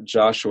Testament that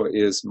Joshua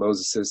is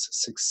Moses'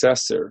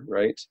 successor,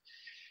 right?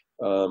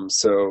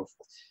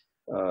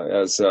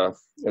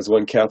 As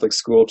one Catholic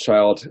school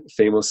child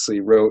famously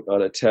wrote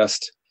on a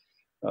test,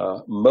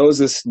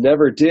 Moses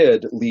never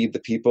did lead the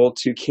people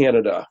to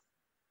Canada.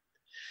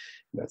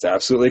 That's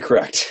absolutely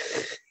correct.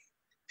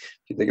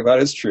 you think about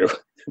it, it's true.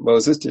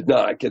 Moses did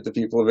not get the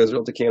people of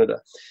Israel to Canada.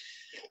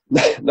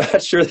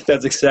 Not sure that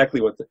that's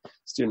exactly what the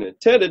student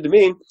intended to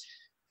mean,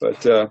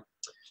 but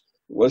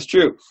was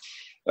true.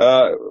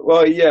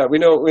 Well, yeah, we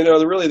know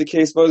really the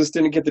case. Moses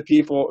didn't get the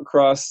people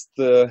across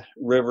the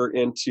river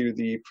into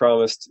the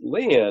promised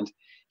land.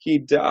 He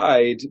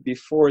died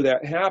before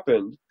that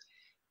happened.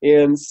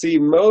 And see,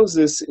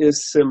 Moses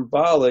is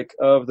symbolic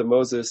of the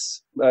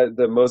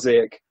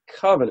Mosaic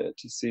covenant.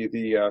 You see,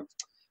 the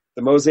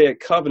Mosaic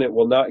covenant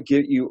will not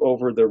get you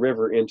over the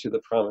river into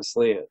the promised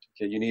land.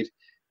 Okay, you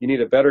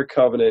need a better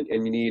covenant,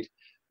 and you need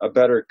a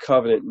better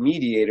covenant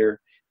mediator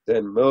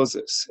than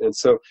Moses. And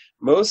so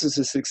Moses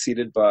is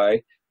succeeded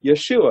by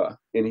Yeshua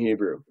in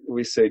Hebrew.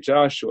 We say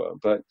Joshua,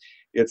 but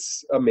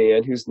it's a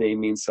man whose name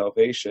means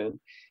salvation.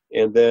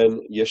 And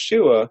then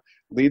Yeshua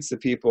leads the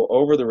people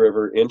over the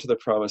river into the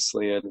promised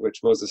land,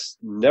 which Moses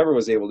never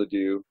was able to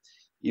do,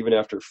 even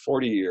after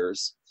 40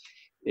 years.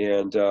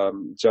 And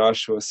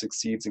Joshua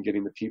succeeds in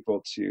getting the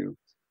people to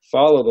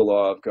follow the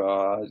law of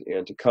God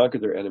and to conquer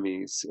their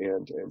enemies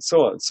and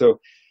so on. So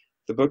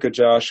the book of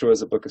Joshua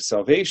is a book of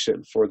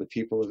salvation for the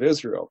people of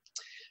Israel.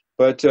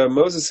 But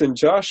Moses and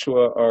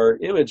Joshua are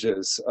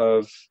images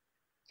of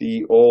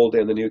the Old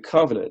and the New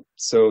Covenant.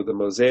 So the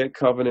Mosaic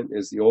covenant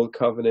is the Old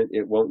Covenant.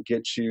 It won't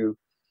get you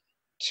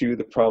to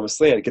the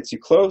promised land. It gets you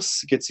close,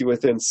 gets you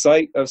within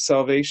sight of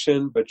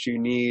salvation, but you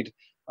need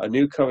a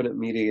new covenant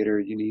mediator.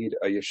 You need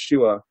a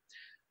Yeshua,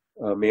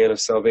 a man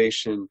of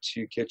salvation,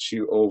 to get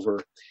you over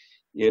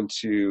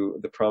into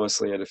the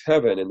promised land of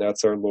heaven. And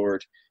that's our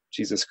Lord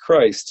Jesus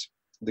Christ,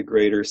 the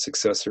greater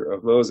successor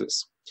of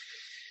Moses.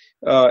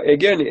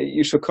 Again,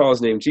 you shall call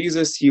his name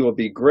Jesus. He will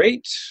be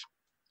great.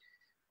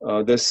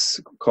 This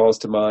calls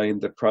to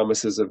mind the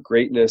promises of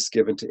greatness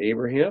given to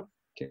Abraham.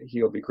 Okay,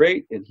 he will be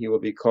great, and he will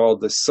be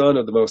called the Son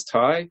of the Most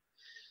High.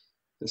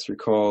 This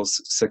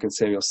recalls 2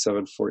 Samuel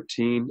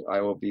 7:14. I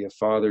will be a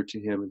father to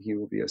him, and he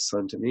will be a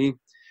son to me.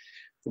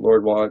 The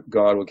Lord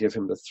God will give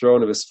him the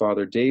throne of his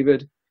father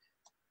David.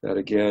 That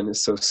again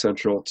is so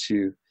central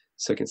to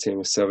 2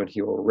 Samuel 7.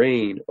 He will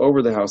reign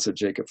over the house of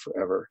Jacob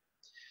forever.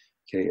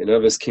 Okay, and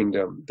of his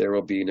kingdom there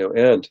will be no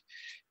end.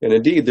 And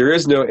indeed, there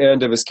is no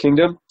end of his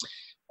kingdom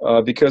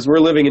because we're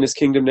living in his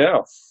kingdom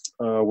now.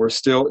 We're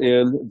still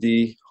in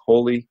the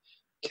Holy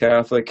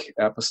Catholic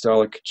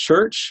Apostolic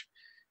Church.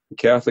 The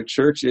Catholic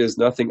Church is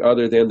nothing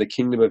other than the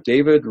kingdom of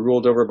David,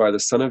 ruled over by the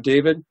Son of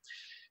David,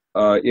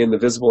 in the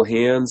visible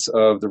hands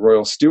of the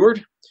royal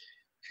steward,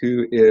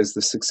 who is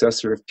the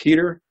successor of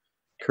Peter,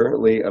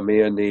 currently a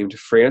man named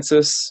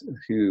Francis,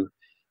 who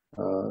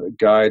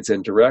guides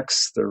and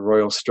directs the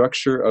royal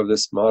structure of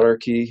this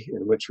monarchy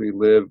in which we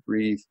live,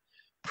 breathe,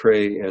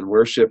 pray, and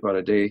worship on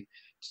a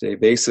day-to-day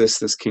basis.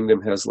 This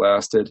kingdom has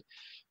lasted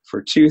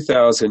for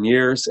 2,000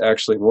 years,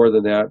 actually more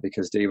than that,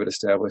 because David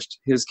established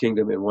his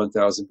kingdom in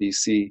 1000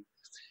 BC.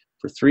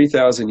 For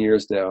 3,000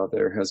 years now,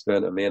 there has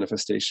been a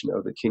manifestation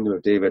of the kingdom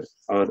of David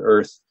on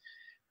earth.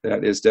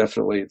 That is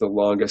definitely the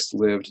longest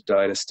lived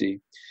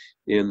dynasty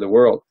in the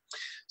world.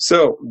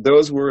 So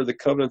those were the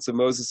covenants of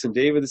Moses and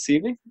David this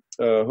evening.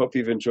 Hope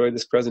you've enjoyed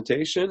this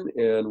presentation,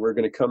 and we're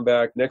going to come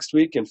back next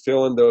week and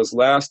fill in those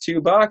last two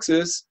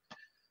boxes.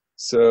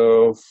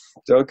 So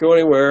don't go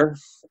anywhere.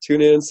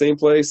 Tune in, same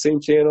place,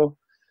 same channel,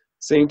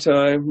 same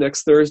time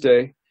next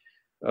Thursday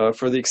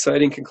for the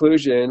exciting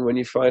conclusion when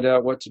you find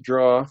out what to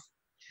draw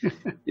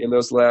in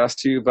those last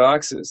two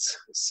boxes.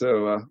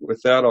 So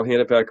with that, I'll hand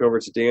it back over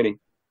to Danny.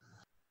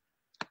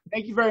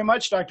 Thank you very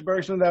much, Dr.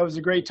 Bergsma. That was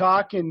a great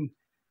talk, and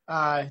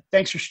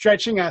thanks for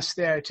stretching us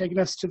there, taking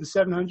us to the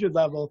 700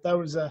 level. That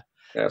was a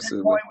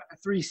Absolutely point with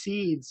the 3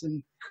 seeds.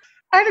 And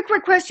I have a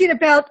quick question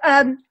about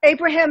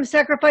Abraham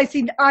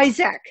sacrificing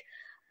Isaac.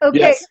 Okay.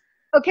 Yes.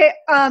 Okay.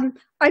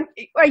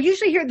 I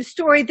usually hear the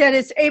story that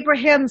it's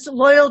Abraham's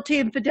loyalty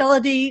and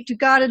fidelity to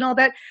God and all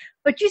that,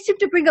 but you seem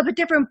to bring up a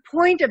different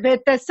point of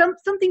it. That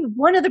something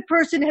one other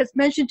person has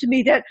mentioned to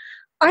me, that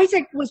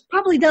Isaac was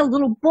probably not a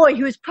little boy.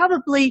 He was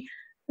probably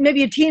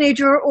maybe a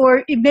teenager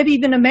or maybe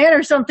even a man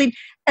or something,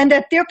 and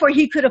that therefore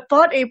he could have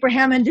fought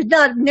Abraham and did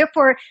not, and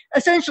therefore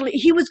essentially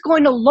he was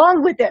going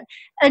along with it.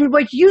 And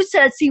what you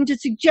said seemed to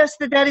suggest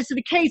that that is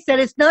the case, that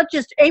it's not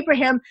just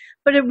Abraham,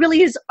 but it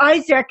really is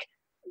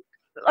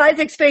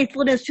Isaac's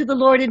faithfulness to the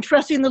Lord and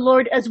trusting the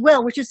Lord as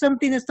well, which is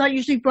something that's not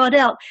usually brought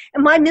out.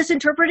 Am I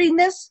misinterpreting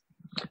this?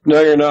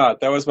 No, you're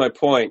not. That was my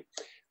point.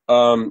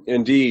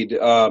 Indeed.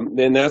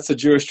 And that's the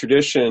Jewish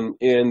tradition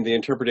in the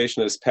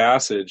interpretation of this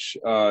passage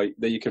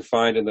that you can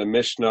find in the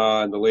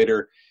Mishnah and the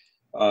later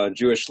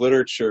Jewish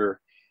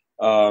literature.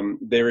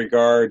 They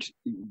regard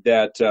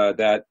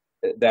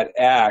that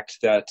act,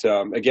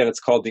 again,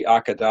 it's called the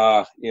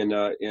Akadah in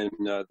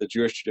the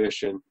Jewish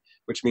tradition,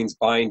 which means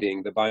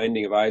binding, the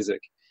binding of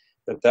Isaac,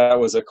 that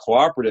was a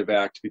cooperative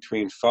act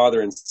between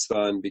father and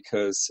son,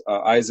 because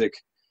Isaac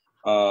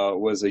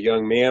was a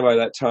young man by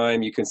that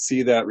time. You can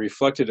see that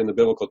reflected in the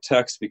biblical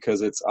text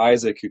because it's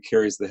Isaac who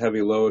carries the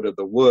heavy load of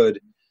the wood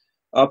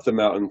up the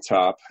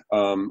mountaintop,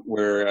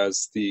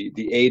 whereas the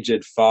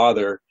aged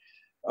father,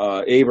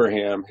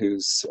 Abraham,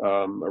 who's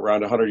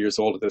around 100 years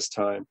old at this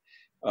time,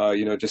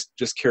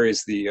 just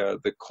carries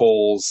the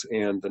coals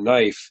and the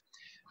knife.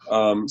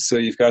 So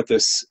you've got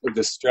this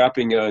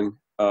strapping young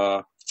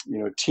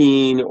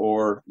teen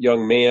or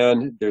young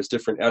man. There's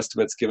different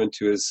estimates given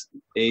to his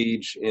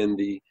age in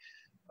the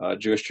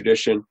Jewish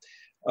tradition.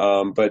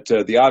 But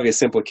the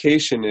obvious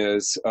implication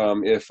is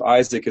if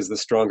Isaac is the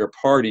stronger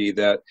party,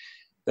 that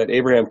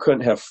Abraham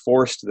couldn't have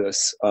forced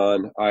this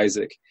on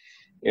Isaac.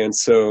 And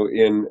so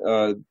in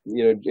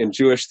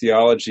Jewish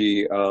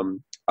theology,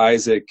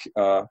 Isaac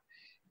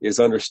is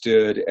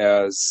understood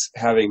as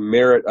having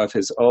merit of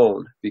his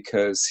own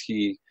because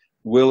he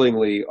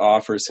willingly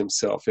offers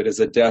himself. It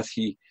is a death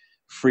he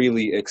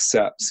freely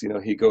accepts.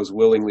 He goes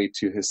willingly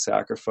to his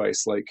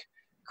sacrifice like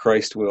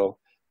Christ will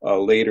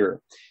later.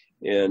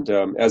 And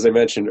as I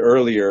mentioned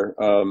earlier,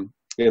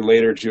 in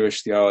later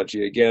Jewish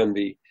theology, again,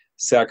 the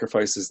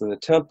sacrifices in the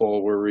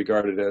temple were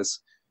regarded as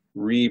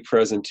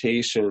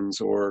representations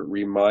or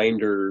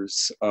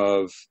reminders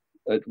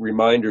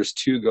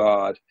to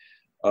God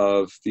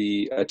of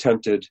the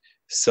attempted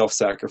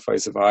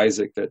self-sacrifice of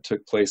Isaac that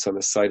took place on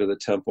the site of the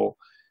temple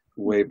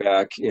way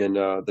back in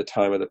the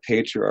time of the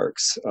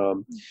patriarchs.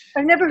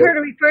 I've never heard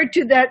it referred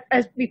to that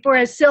before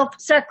as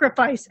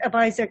self-sacrifice of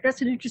Isaac.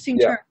 That's an interesting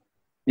term.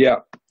 Yeah.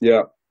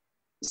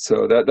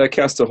 So that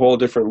casts a whole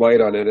different light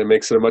on it and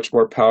makes it a much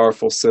more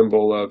powerful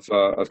symbol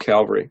of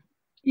Calvary.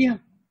 Yeah.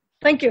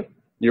 Thank you.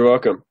 You're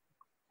welcome.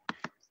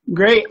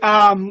 Great.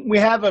 We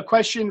have a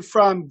question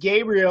from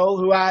Gabriel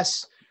who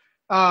asks,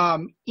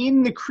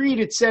 in the creed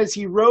it says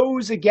he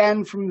rose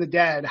again from the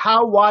dead.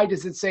 Why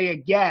does it say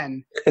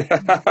again? He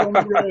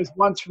only rose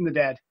once from the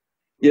dead.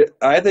 Yeah,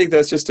 I think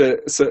that's just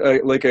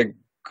like a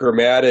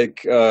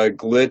grammatic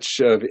glitch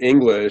of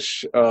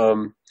English.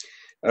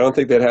 I don't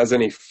think that has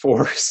any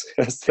force.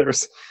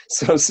 There's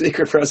some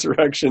secret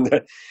resurrection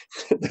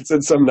that's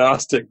in some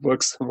Gnostic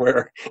book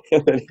somewhere,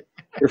 and then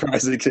he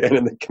rises again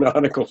in the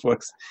canonical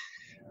books.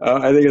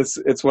 I think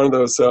it's one of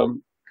those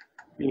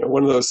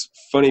one of those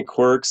funny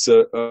quirks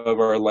of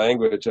our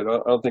language. I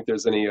don't think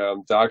there's any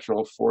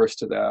doctrinal force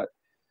to that.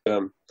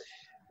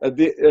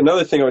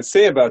 Another thing I would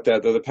say about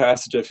that, though, the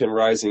passage of him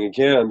rising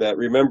again, that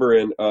remember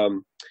in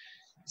 2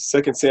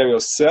 Samuel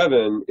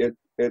 7,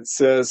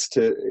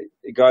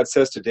 God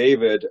says to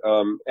David,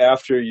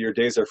 after your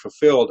days are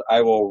fulfilled,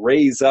 I will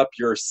raise up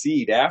your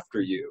seed after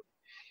you.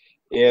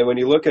 And when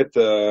you look at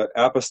the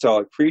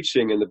apostolic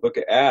preaching in the book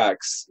of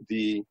Acts,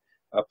 the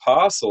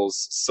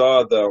apostles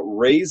saw the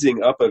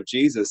raising up of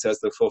Jesus as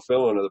the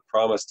fulfillment of the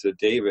promise to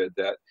David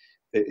that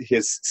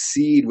his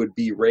seed would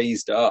be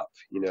raised up,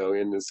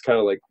 in this kind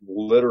of like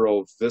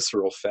literal,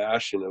 visceral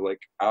fashion, of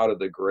like out of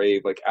the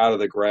grave, like out of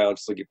the ground.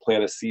 Just like you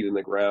plant a seed in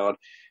the ground,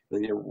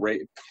 and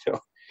you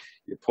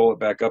pull it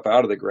back up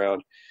out of the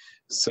ground.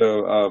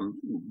 So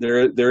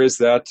there is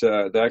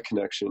that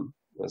connection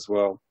as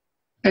well.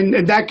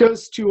 And that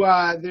goes to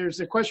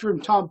there's a question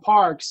from Tom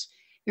Parks.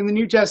 In the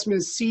New Testament,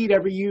 is seed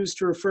ever used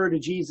to refer to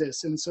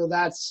Jesus? And so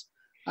that's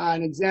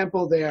an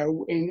example there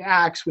in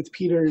Acts with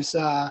Peter's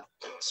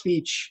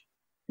speech.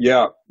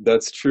 Yeah,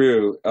 that's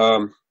true.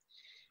 The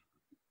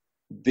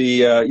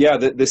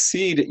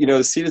seed,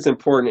 the seed is an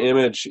important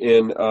image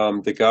in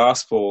the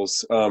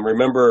Gospels.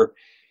 Remember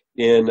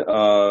in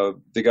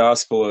the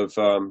Gospel of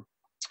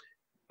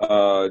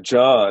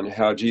John,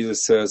 how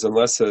Jesus says,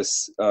 unless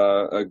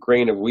a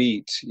grain of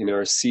wheat,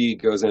 or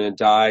seed goes in and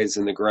dies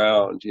in the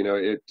ground,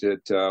 it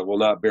will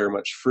not bear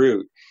much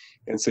fruit.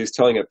 And so he's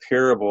telling a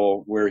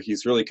parable where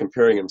he's really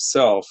comparing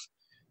himself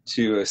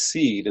to a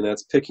seed, and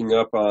that's picking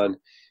up on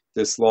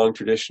this long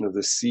tradition of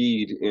the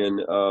seed in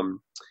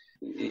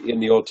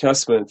the Old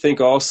Testament.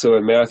 Think also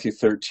in Matthew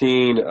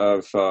 13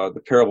 of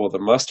the parable of the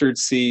mustard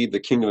seed. The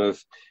kingdom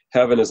of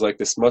heaven is like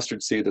this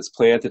mustard seed that's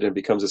planted and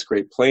becomes this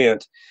great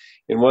plant.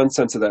 In one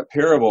sense of that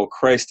parable,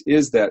 Christ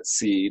is that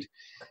seed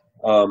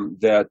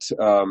that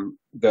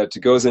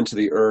goes into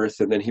the earth,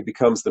 and then he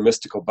becomes the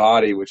mystical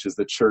body, which is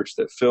the church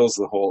that fills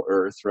the whole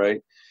earth,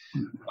 right?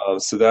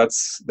 So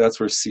that's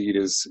where seed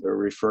is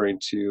referring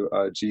to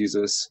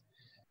Jesus.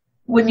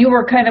 When you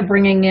were kind of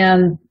bringing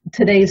in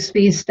today's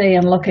feast day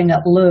and looking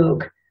at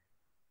Luke,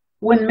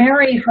 when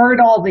Mary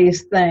heard all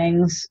these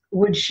things,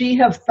 would she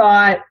have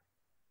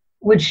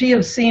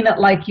seen it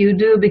like you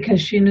do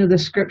because she knew the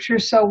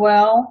scriptures so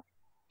well?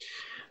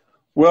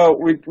 Well,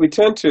 we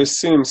tend to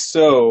assume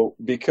so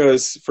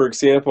because, for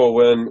example,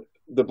 when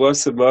the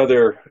Blessed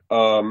Mother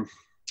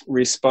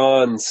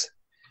responds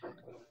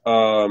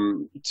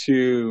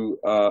to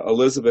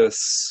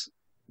Elizabeth's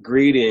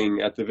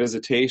greeting at the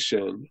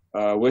visitation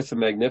with the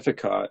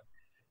Magnificat,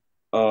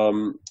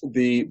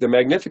 the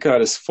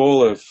Magnificat is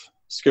full of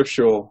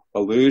scriptural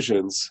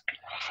allusions,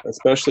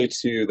 especially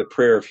to the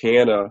prayer of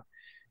Hannah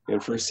in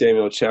 1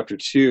 Samuel chapter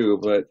 2,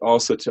 but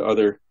also to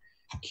other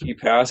key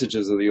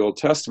passages of the Old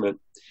Testament.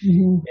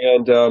 Mm-hmm.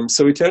 And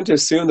so we tend to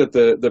assume that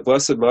the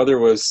Blessed Mother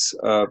was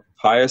a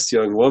pious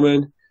young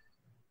woman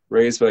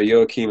raised by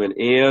Joachim and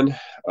Anne,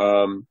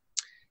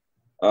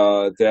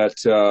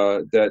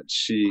 that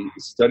she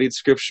studied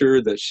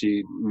Scripture, that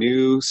she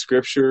knew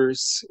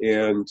Scriptures,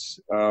 and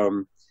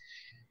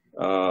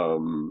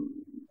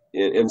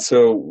and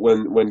so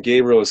when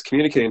Gabriel is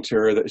communicating to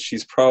her, that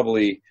she's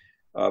probably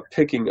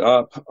picking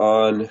up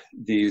on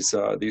these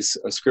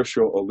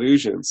scriptural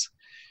allusions.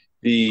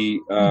 The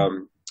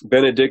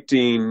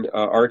Benedictine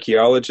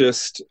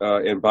archaeologist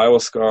and Bible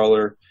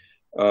scholar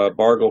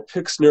Bargel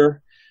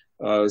Pixner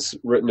has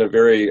written a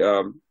very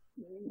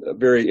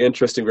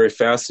interesting, very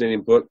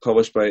fascinating book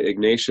published by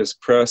Ignatius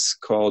Press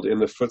called "In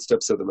the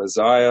Footsteps of the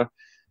Messiah,"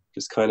 which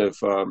is kind of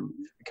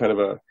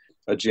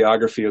a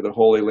geography of the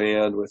Holy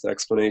Land with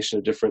explanation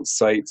of different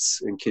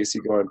sites in case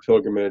you go on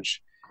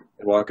pilgrimage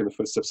and walk in the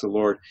footsteps of the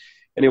Lord.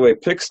 Anyway,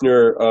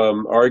 Pixner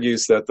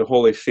argues that the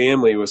Holy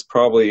Family was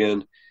probably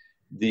in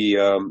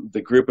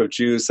the group of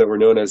Jews that were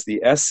known as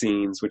the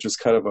Essenes, which was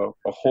kind of a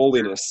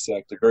holiness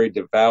sect, a very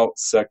devout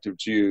sect of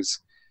Jews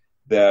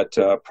that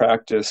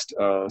practiced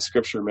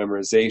scripture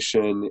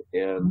memorization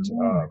and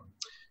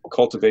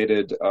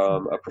cultivated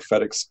a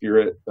prophetic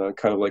spirit,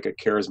 kind of like a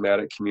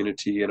charismatic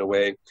community in a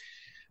way.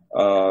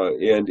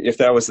 And if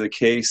that was the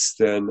case,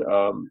 then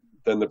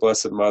the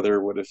Blessed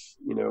Mother would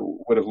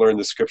have learned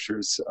the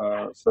scriptures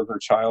from her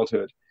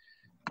childhood.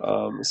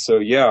 So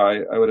yeah,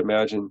 I would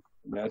imagine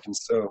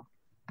so.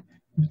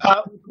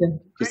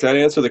 Does that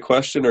answer the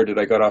question, or did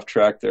I get off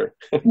track there?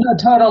 No,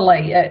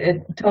 totally.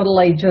 It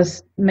totally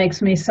just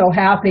makes me so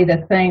happy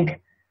to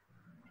think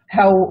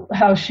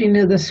how she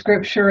knew the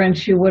scripture and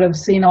she would have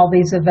seen all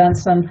these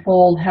events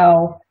unfold,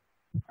 how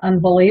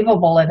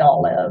unbelievable it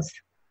all is.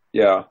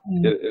 Yeah,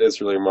 it is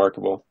really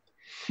remarkable.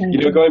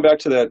 Going back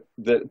to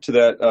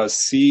that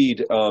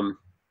seed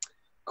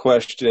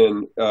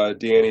question,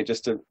 Danny,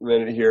 just a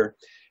minute here.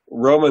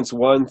 Romans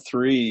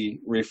 1:3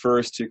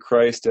 refers to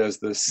Christ as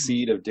the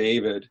seed of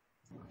David,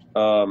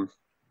 and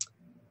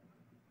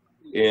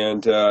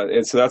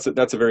so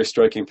that's a very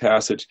striking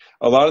passage.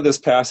 A lot of those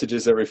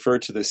passages that refer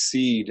to the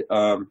seed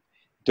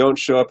don't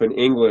show up in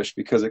English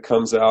because it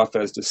comes off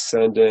as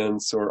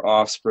descendants or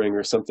offspring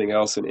or something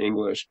else in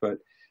English. But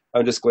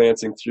I'm just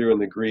glancing through in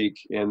the Greek,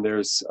 and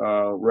there's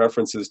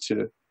references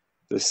to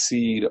the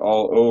seed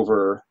all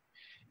over,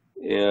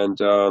 and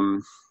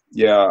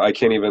I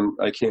can't even.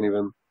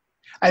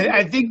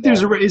 I think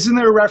isn't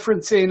there a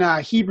reference in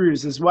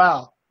Hebrews as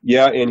well?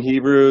 Yeah, in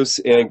Hebrews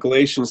and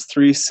Galatians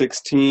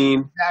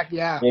 3:16.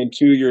 Yeah. And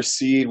to your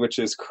seed, which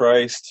is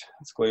Christ.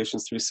 It's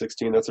Galatians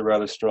 3:16. That's a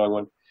rather strong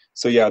one.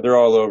 So yeah, they're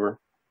all over.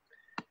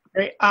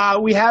 Great.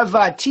 We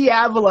have T.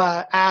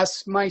 Avila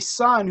asks, my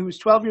son, who's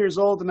 12 years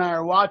old, and I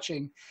are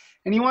watching,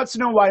 and he wants to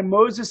know why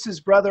Moses'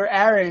 brother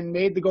Aaron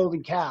made the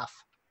golden calf.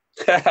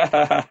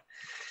 Yeah,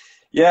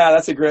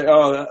 that's a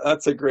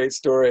great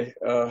story.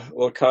 A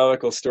little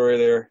comical story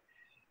there.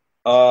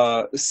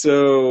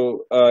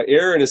 So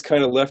Aaron is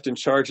kind of left in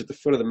charge at the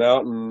foot of the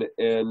mountain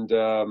and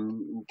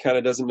kind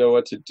of doesn't know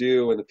what to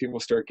do when the people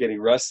start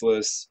getting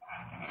restless,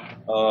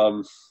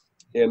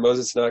 and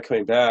Moses is not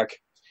coming back.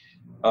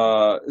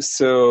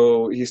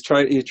 So he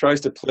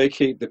tries to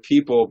placate the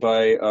people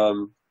by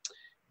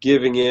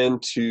giving in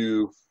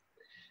to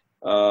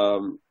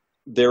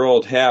their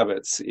old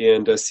habits.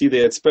 And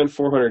they had spent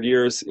 400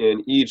 years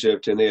in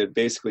Egypt, and they had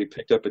basically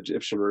picked up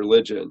Egyptian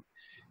religion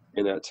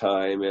in that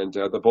time, and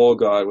the bull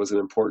god was an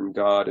important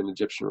god in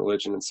Egyptian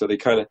religion, and so they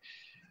kind of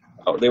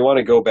they want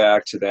to go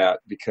back to that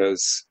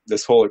because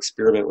this whole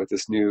experiment with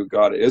this new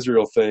God of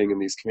Israel thing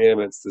and these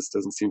commandments, this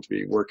doesn't seem to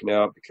be working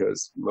out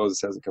because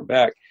Moses hasn't come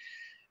back.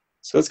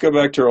 So let's go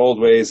back to our old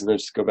ways and then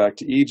just go back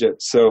to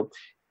Egypt. So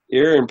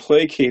Aaron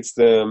placates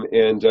them,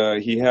 and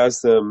he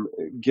has them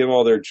give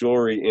all their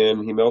jewelry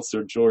in. He melts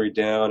their jewelry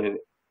down, and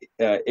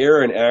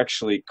Aaron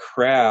actually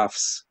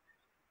crafts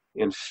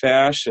and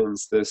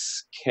fashions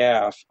this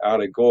calf out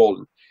of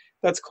gold.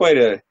 That's quite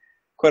a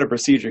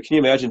procedure. Can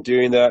you imagine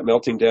doing that,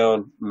 melting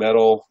down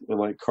metal and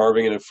like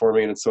carving it and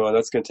forming it and so on?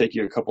 That's going to take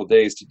you a couple of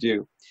days to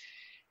do.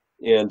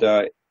 And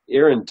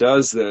Aaron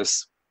does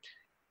this,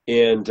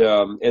 and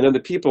then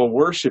the people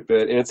worship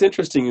it. And it's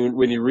interesting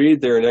when you read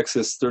there in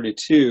Exodus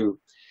 32,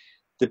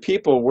 the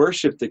people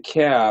worship the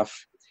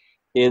calf,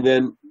 and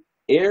then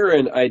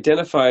Aaron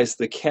identifies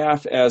the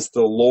calf as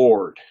the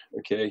Lord.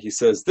 Okay, he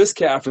says, this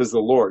calf is the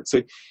Lord.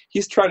 So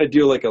he's trying to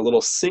do like a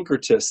little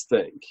syncretist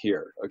thing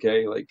here,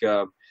 okay,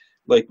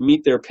 like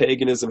meet their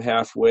paganism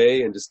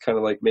halfway and just kind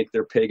of like make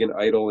their pagan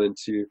idol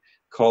into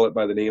call it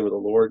by the name of the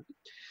Lord.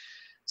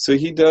 So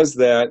he does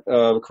that.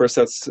 Of course,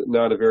 that's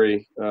not a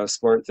very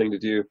smart thing to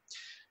do.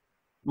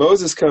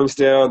 Moses comes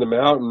down the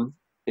mountain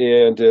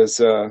and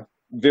is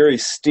very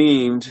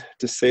steamed,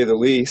 to say the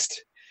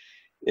least.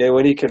 And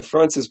when he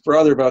confronts his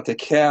brother about the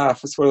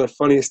calf, it's one of the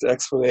funniest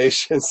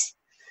explanations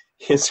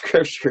in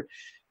Scripture.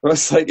 I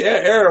was like,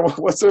 yeah, Aaron,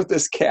 what's with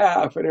this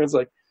calf? And Aaron's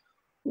like,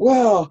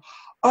 well,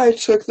 I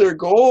took their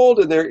gold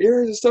and their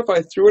ears and stuff,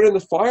 I threw it in the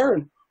fire,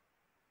 and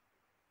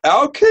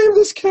out came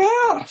this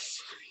calf.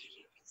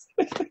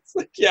 It's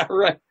like, yeah,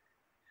 right.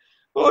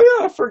 Oh,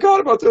 yeah, I forgot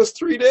about those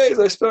 3 days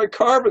I spent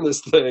carving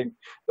this thing.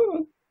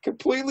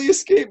 Completely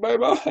escaped my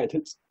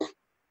mind.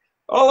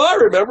 All I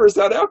remember is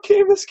that out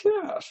came this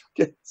calf.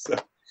 Okay, so,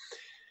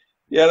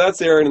 yeah,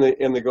 that's Aaron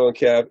in the golden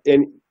calf.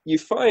 And you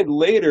find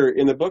later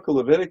in the book of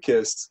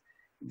Leviticus,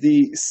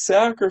 the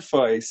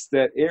sacrifice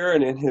that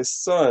Aaron and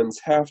his sons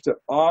have to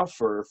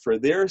offer for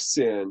their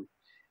sin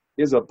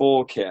is a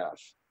bull calf.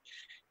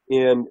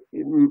 And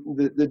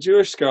the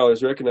Jewish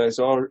scholars recognized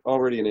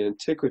already in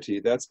antiquity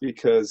that's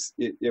because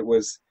it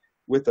was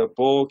with a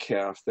bull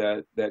calf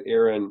that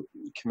Aaron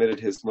committed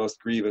his most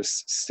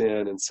grievous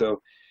sin. And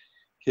so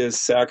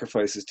his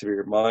sacrifice is to be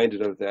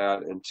reminded of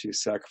that and to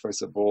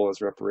sacrifice a bull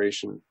as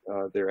reparation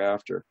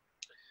thereafter.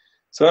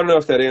 So I don't know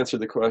if that answered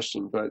the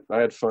question, but I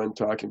had fun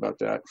talking about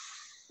that.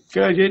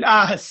 Good.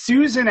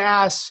 Susan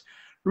asks,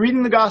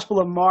 reading the Gospel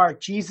of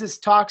Mark, Jesus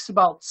talks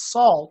about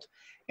salt,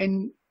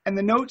 and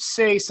the notes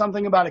say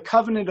something about a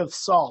covenant of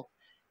salt.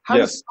 How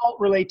does salt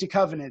relate to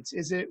covenants?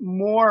 Is it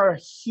more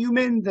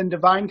human than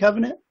divine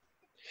covenant?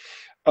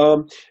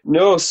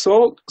 No,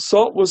 salt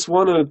was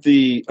one of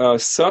the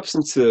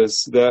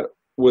substances that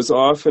was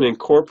often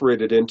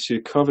incorporated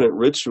into covenant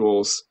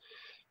rituals.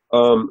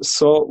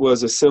 Salt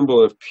was a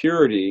symbol of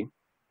purity,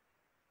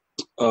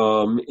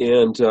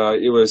 and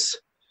it was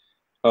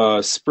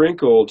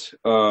sprinkled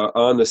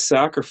on the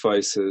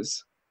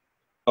sacrifices.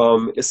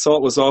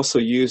 Salt was also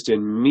used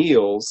in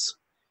meals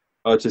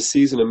to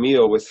season a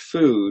meal with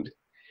food.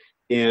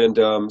 And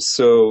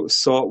so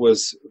salt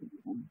was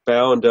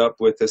bound up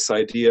with this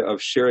idea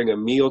of sharing a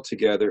meal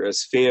together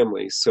as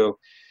family. So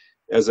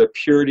as a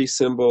purity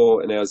symbol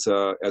and as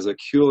a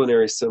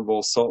culinary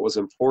symbol, salt was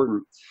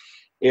important.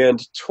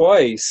 And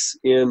twice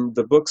in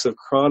the books of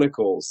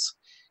Chronicles,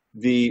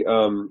 the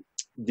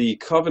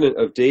covenant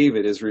of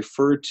David is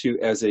referred to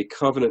as a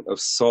covenant of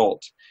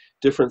salt.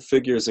 Different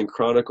figures in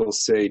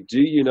Chronicles say,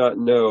 "Do you not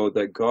know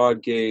that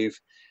God gave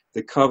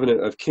the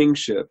covenant of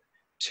kingship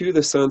to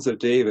the sons of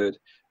David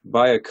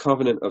by a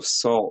covenant of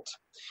salt?"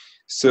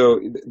 So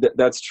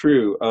that's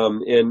true.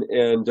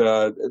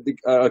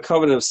 A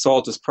covenant of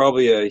salt is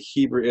probably a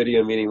Hebrew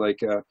idiom meaning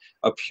like a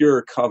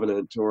pure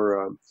covenant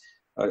or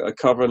a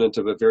covenant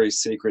of a very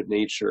sacred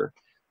nature,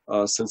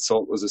 since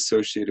salt was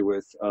associated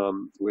with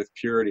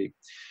purity.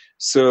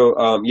 So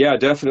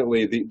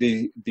definitely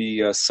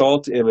the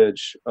salt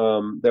image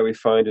that we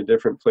find in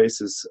different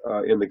places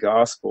in the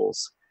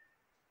Gospels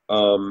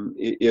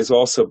is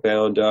also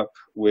bound up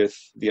with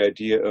the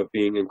idea of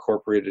being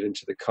incorporated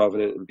into the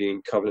covenant and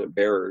being covenant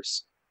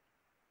bearers.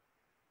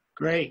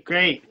 Great.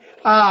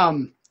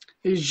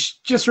 It's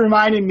just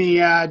reminding me,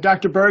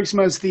 Dr.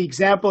 Bergsma is the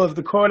example of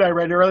the quote I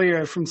read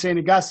earlier from St.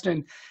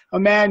 Augustine, a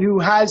man who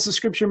has the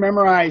scripture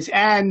memorized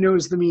and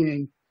knows the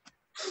meaning.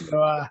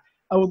 So,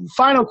 a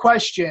final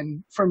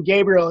question from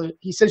Gabriel.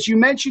 He says, you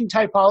mentioned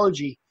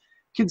typology.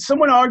 Can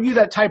someone argue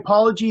that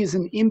typology is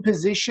an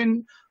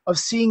imposition of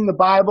seeing the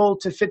Bible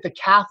to fit the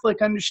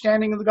Catholic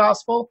understanding of the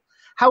gospel?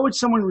 How would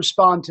someone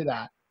respond to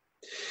that?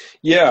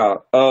 Yeah,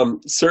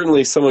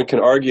 certainly someone can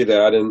argue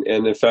that, and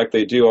in fact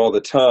they do all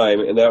the time,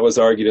 and that was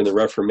argued in the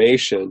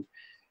Reformation.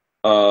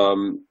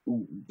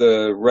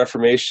 The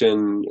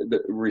Reformation,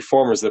 the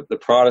reformers, the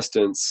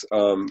Protestants,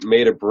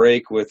 made a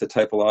break with the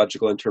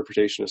typological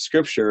interpretation of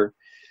Scripture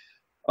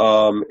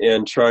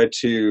and tried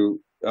to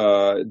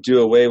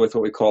do away with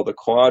what we call the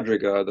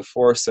quadriga, the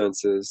four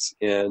senses,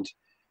 and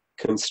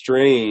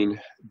constrain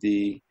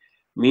the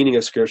meaning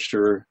of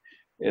Scripture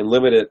and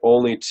limit it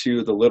only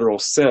to the literal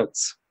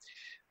sense.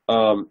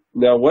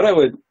 Now, what I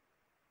would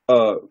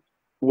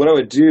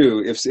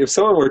do if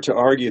someone were to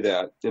argue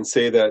that and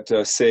say that,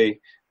 say,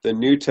 the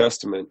New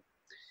Testament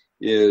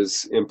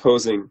is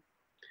imposing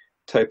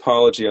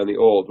typology on the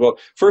Old. Well,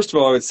 first of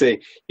all, I would say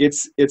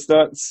it's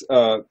not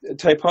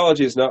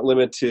typology is not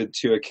limited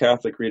to a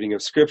Catholic reading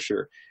of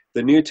Scripture.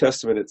 The New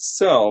Testament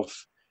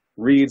itself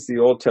reads the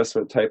Old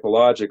Testament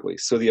typologically.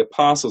 So the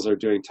apostles are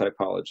doing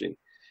typology.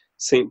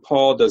 St.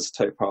 Paul does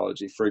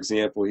typology. For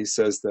example, he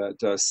says that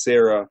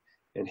Sarah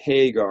and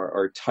Hagar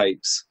are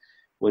types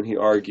when he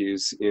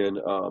argues in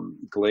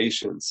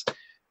Galatians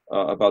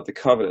about the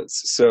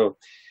covenants. So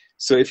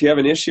if you have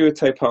an issue with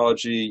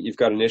typology, you've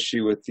got an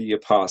issue with the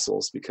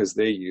apostles because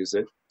they use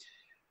it.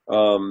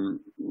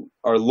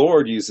 Our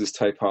Lord uses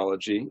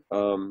typology,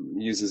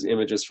 uses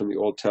images from the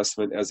Old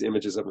Testament as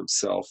images of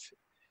himself.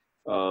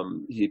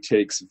 He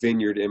takes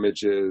vineyard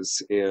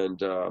images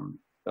and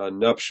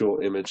nuptial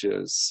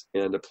images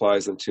and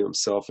applies them to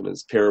himself in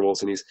his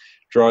parables, and he's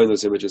drawing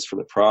those images from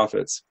the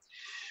prophets.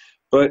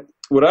 But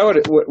what I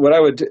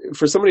would,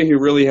 for somebody who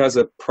really has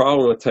a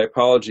problem with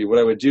typology, what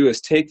I would do is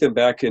take them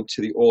back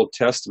into the Old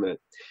Testament.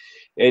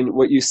 And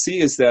what you see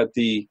is that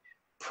the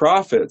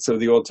prophets of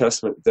the Old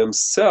Testament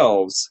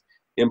themselves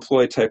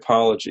employ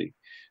typology.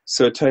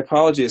 So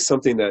typology is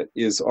something that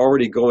is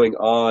already going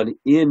on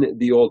in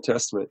the Old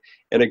Testament.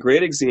 And a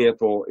great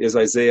example is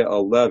Isaiah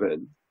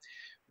 11,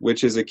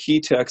 which is a key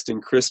text in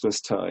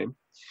Christmas time.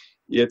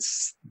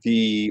 It's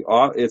the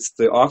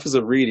office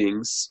of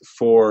readings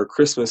for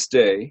Christmas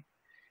Day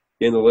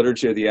in the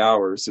Liturgy of the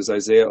Hours is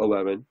Isaiah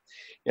 11.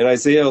 And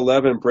Isaiah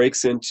 11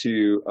 breaks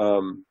into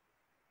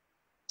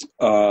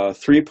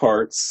 3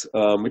 parts.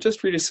 We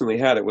just recently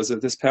had it. Was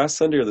it this past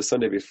Sunday or the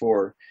Sunday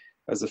before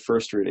as the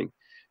first reading?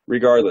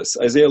 Regardless,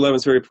 Isaiah 11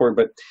 is very important.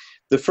 But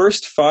the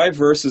first 5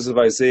 verses of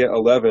Isaiah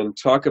 11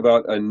 talk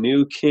about a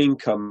new king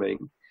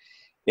coming.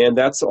 And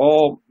that's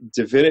all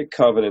Davidic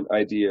covenant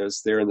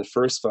ideas there in the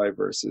first 5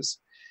 verses.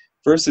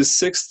 Verses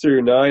 6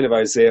 through 9 of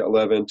Isaiah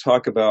 11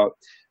 talk about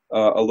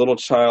a little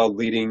child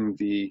leading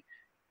the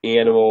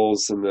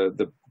animals, and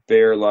the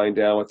bear lying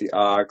down with the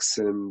ox,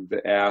 and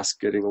the ass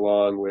getting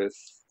along with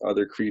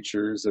other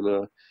creatures, and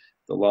the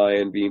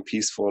lion being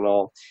peaceful and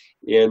all.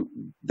 And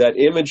that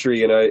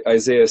imagery in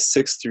Isaiah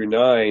 6 through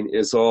 9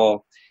 is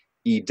all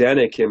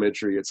Edenic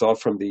imagery. It's all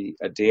from the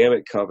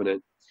Adamic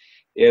covenant.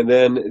 And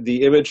then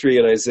the imagery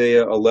in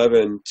Isaiah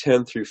 11,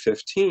 10 through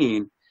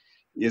 15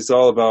 is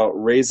all about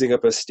raising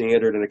up a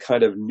standard and a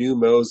kind of new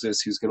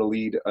Moses who's going to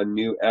lead a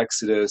new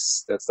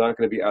Exodus that's not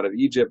going to be out of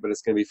Egypt, but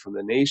it's going to be from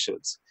the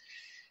nations.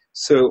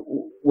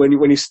 So when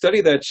you study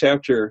that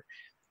chapter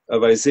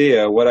of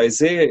Isaiah, what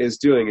Isaiah is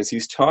doing is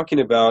he's talking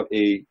about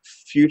a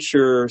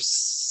future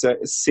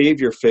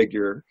savior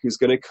figure who's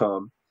going to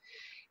come,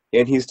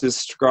 and he's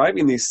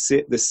describing the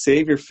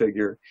savior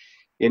figure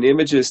in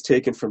images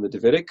taken from the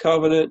Davidic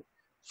covenant,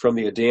 from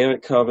the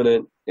Adamic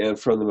covenant, and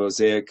from the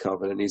Mosaic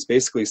covenant. He's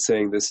basically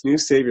saying this new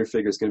savior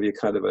figure is going to be a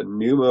kind of a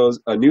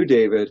new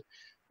David,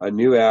 a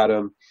new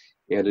Adam,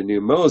 and a new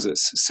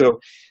Moses.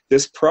 So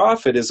this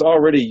prophet is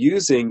already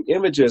using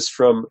images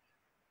from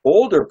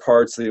older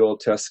parts of the Old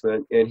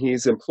Testament, and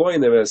he's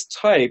employing them as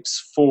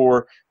types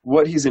for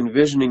what he's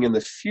envisioning in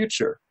the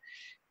future.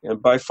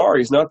 And by far,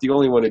 he's not the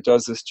only one who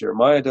does this.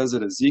 Jeremiah does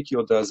it,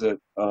 Ezekiel does it.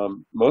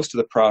 Most of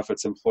the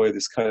prophets employ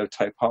this kind of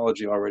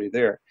typology already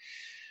there.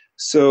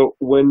 So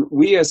when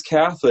we as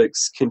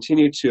Catholics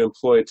continue to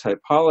employ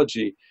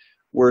typology,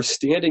 we're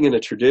standing in a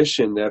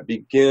tradition that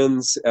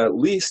begins at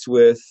least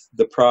with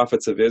the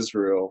prophets of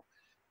Israel,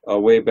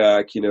 way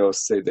back,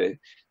 say the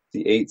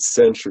 8th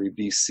century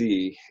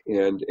BC,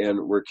 and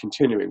we're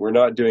continuing. We're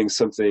not doing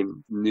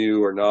something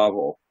new or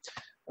novel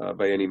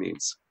by any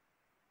means.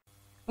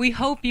 We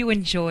hope you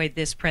enjoyed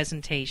this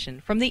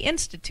presentation from the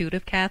Institute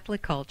of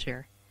Catholic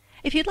Culture.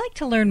 If you'd like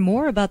to learn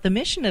more about the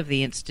mission of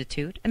the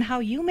Institute and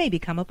how you may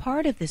become a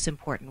part of this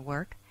important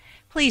work,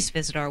 please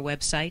visit our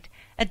website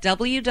at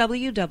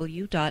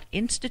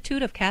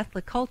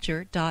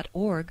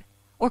www.instituteofcatholicculture.org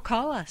or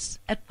call us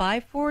at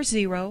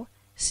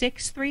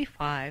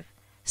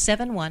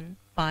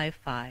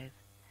 540-635-7155.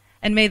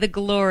 And may the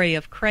glory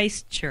of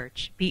Christ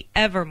Church be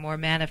ever more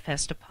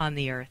manifest upon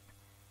the earth.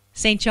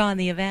 St. John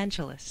the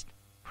Evangelist,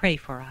 pray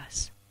for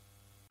us.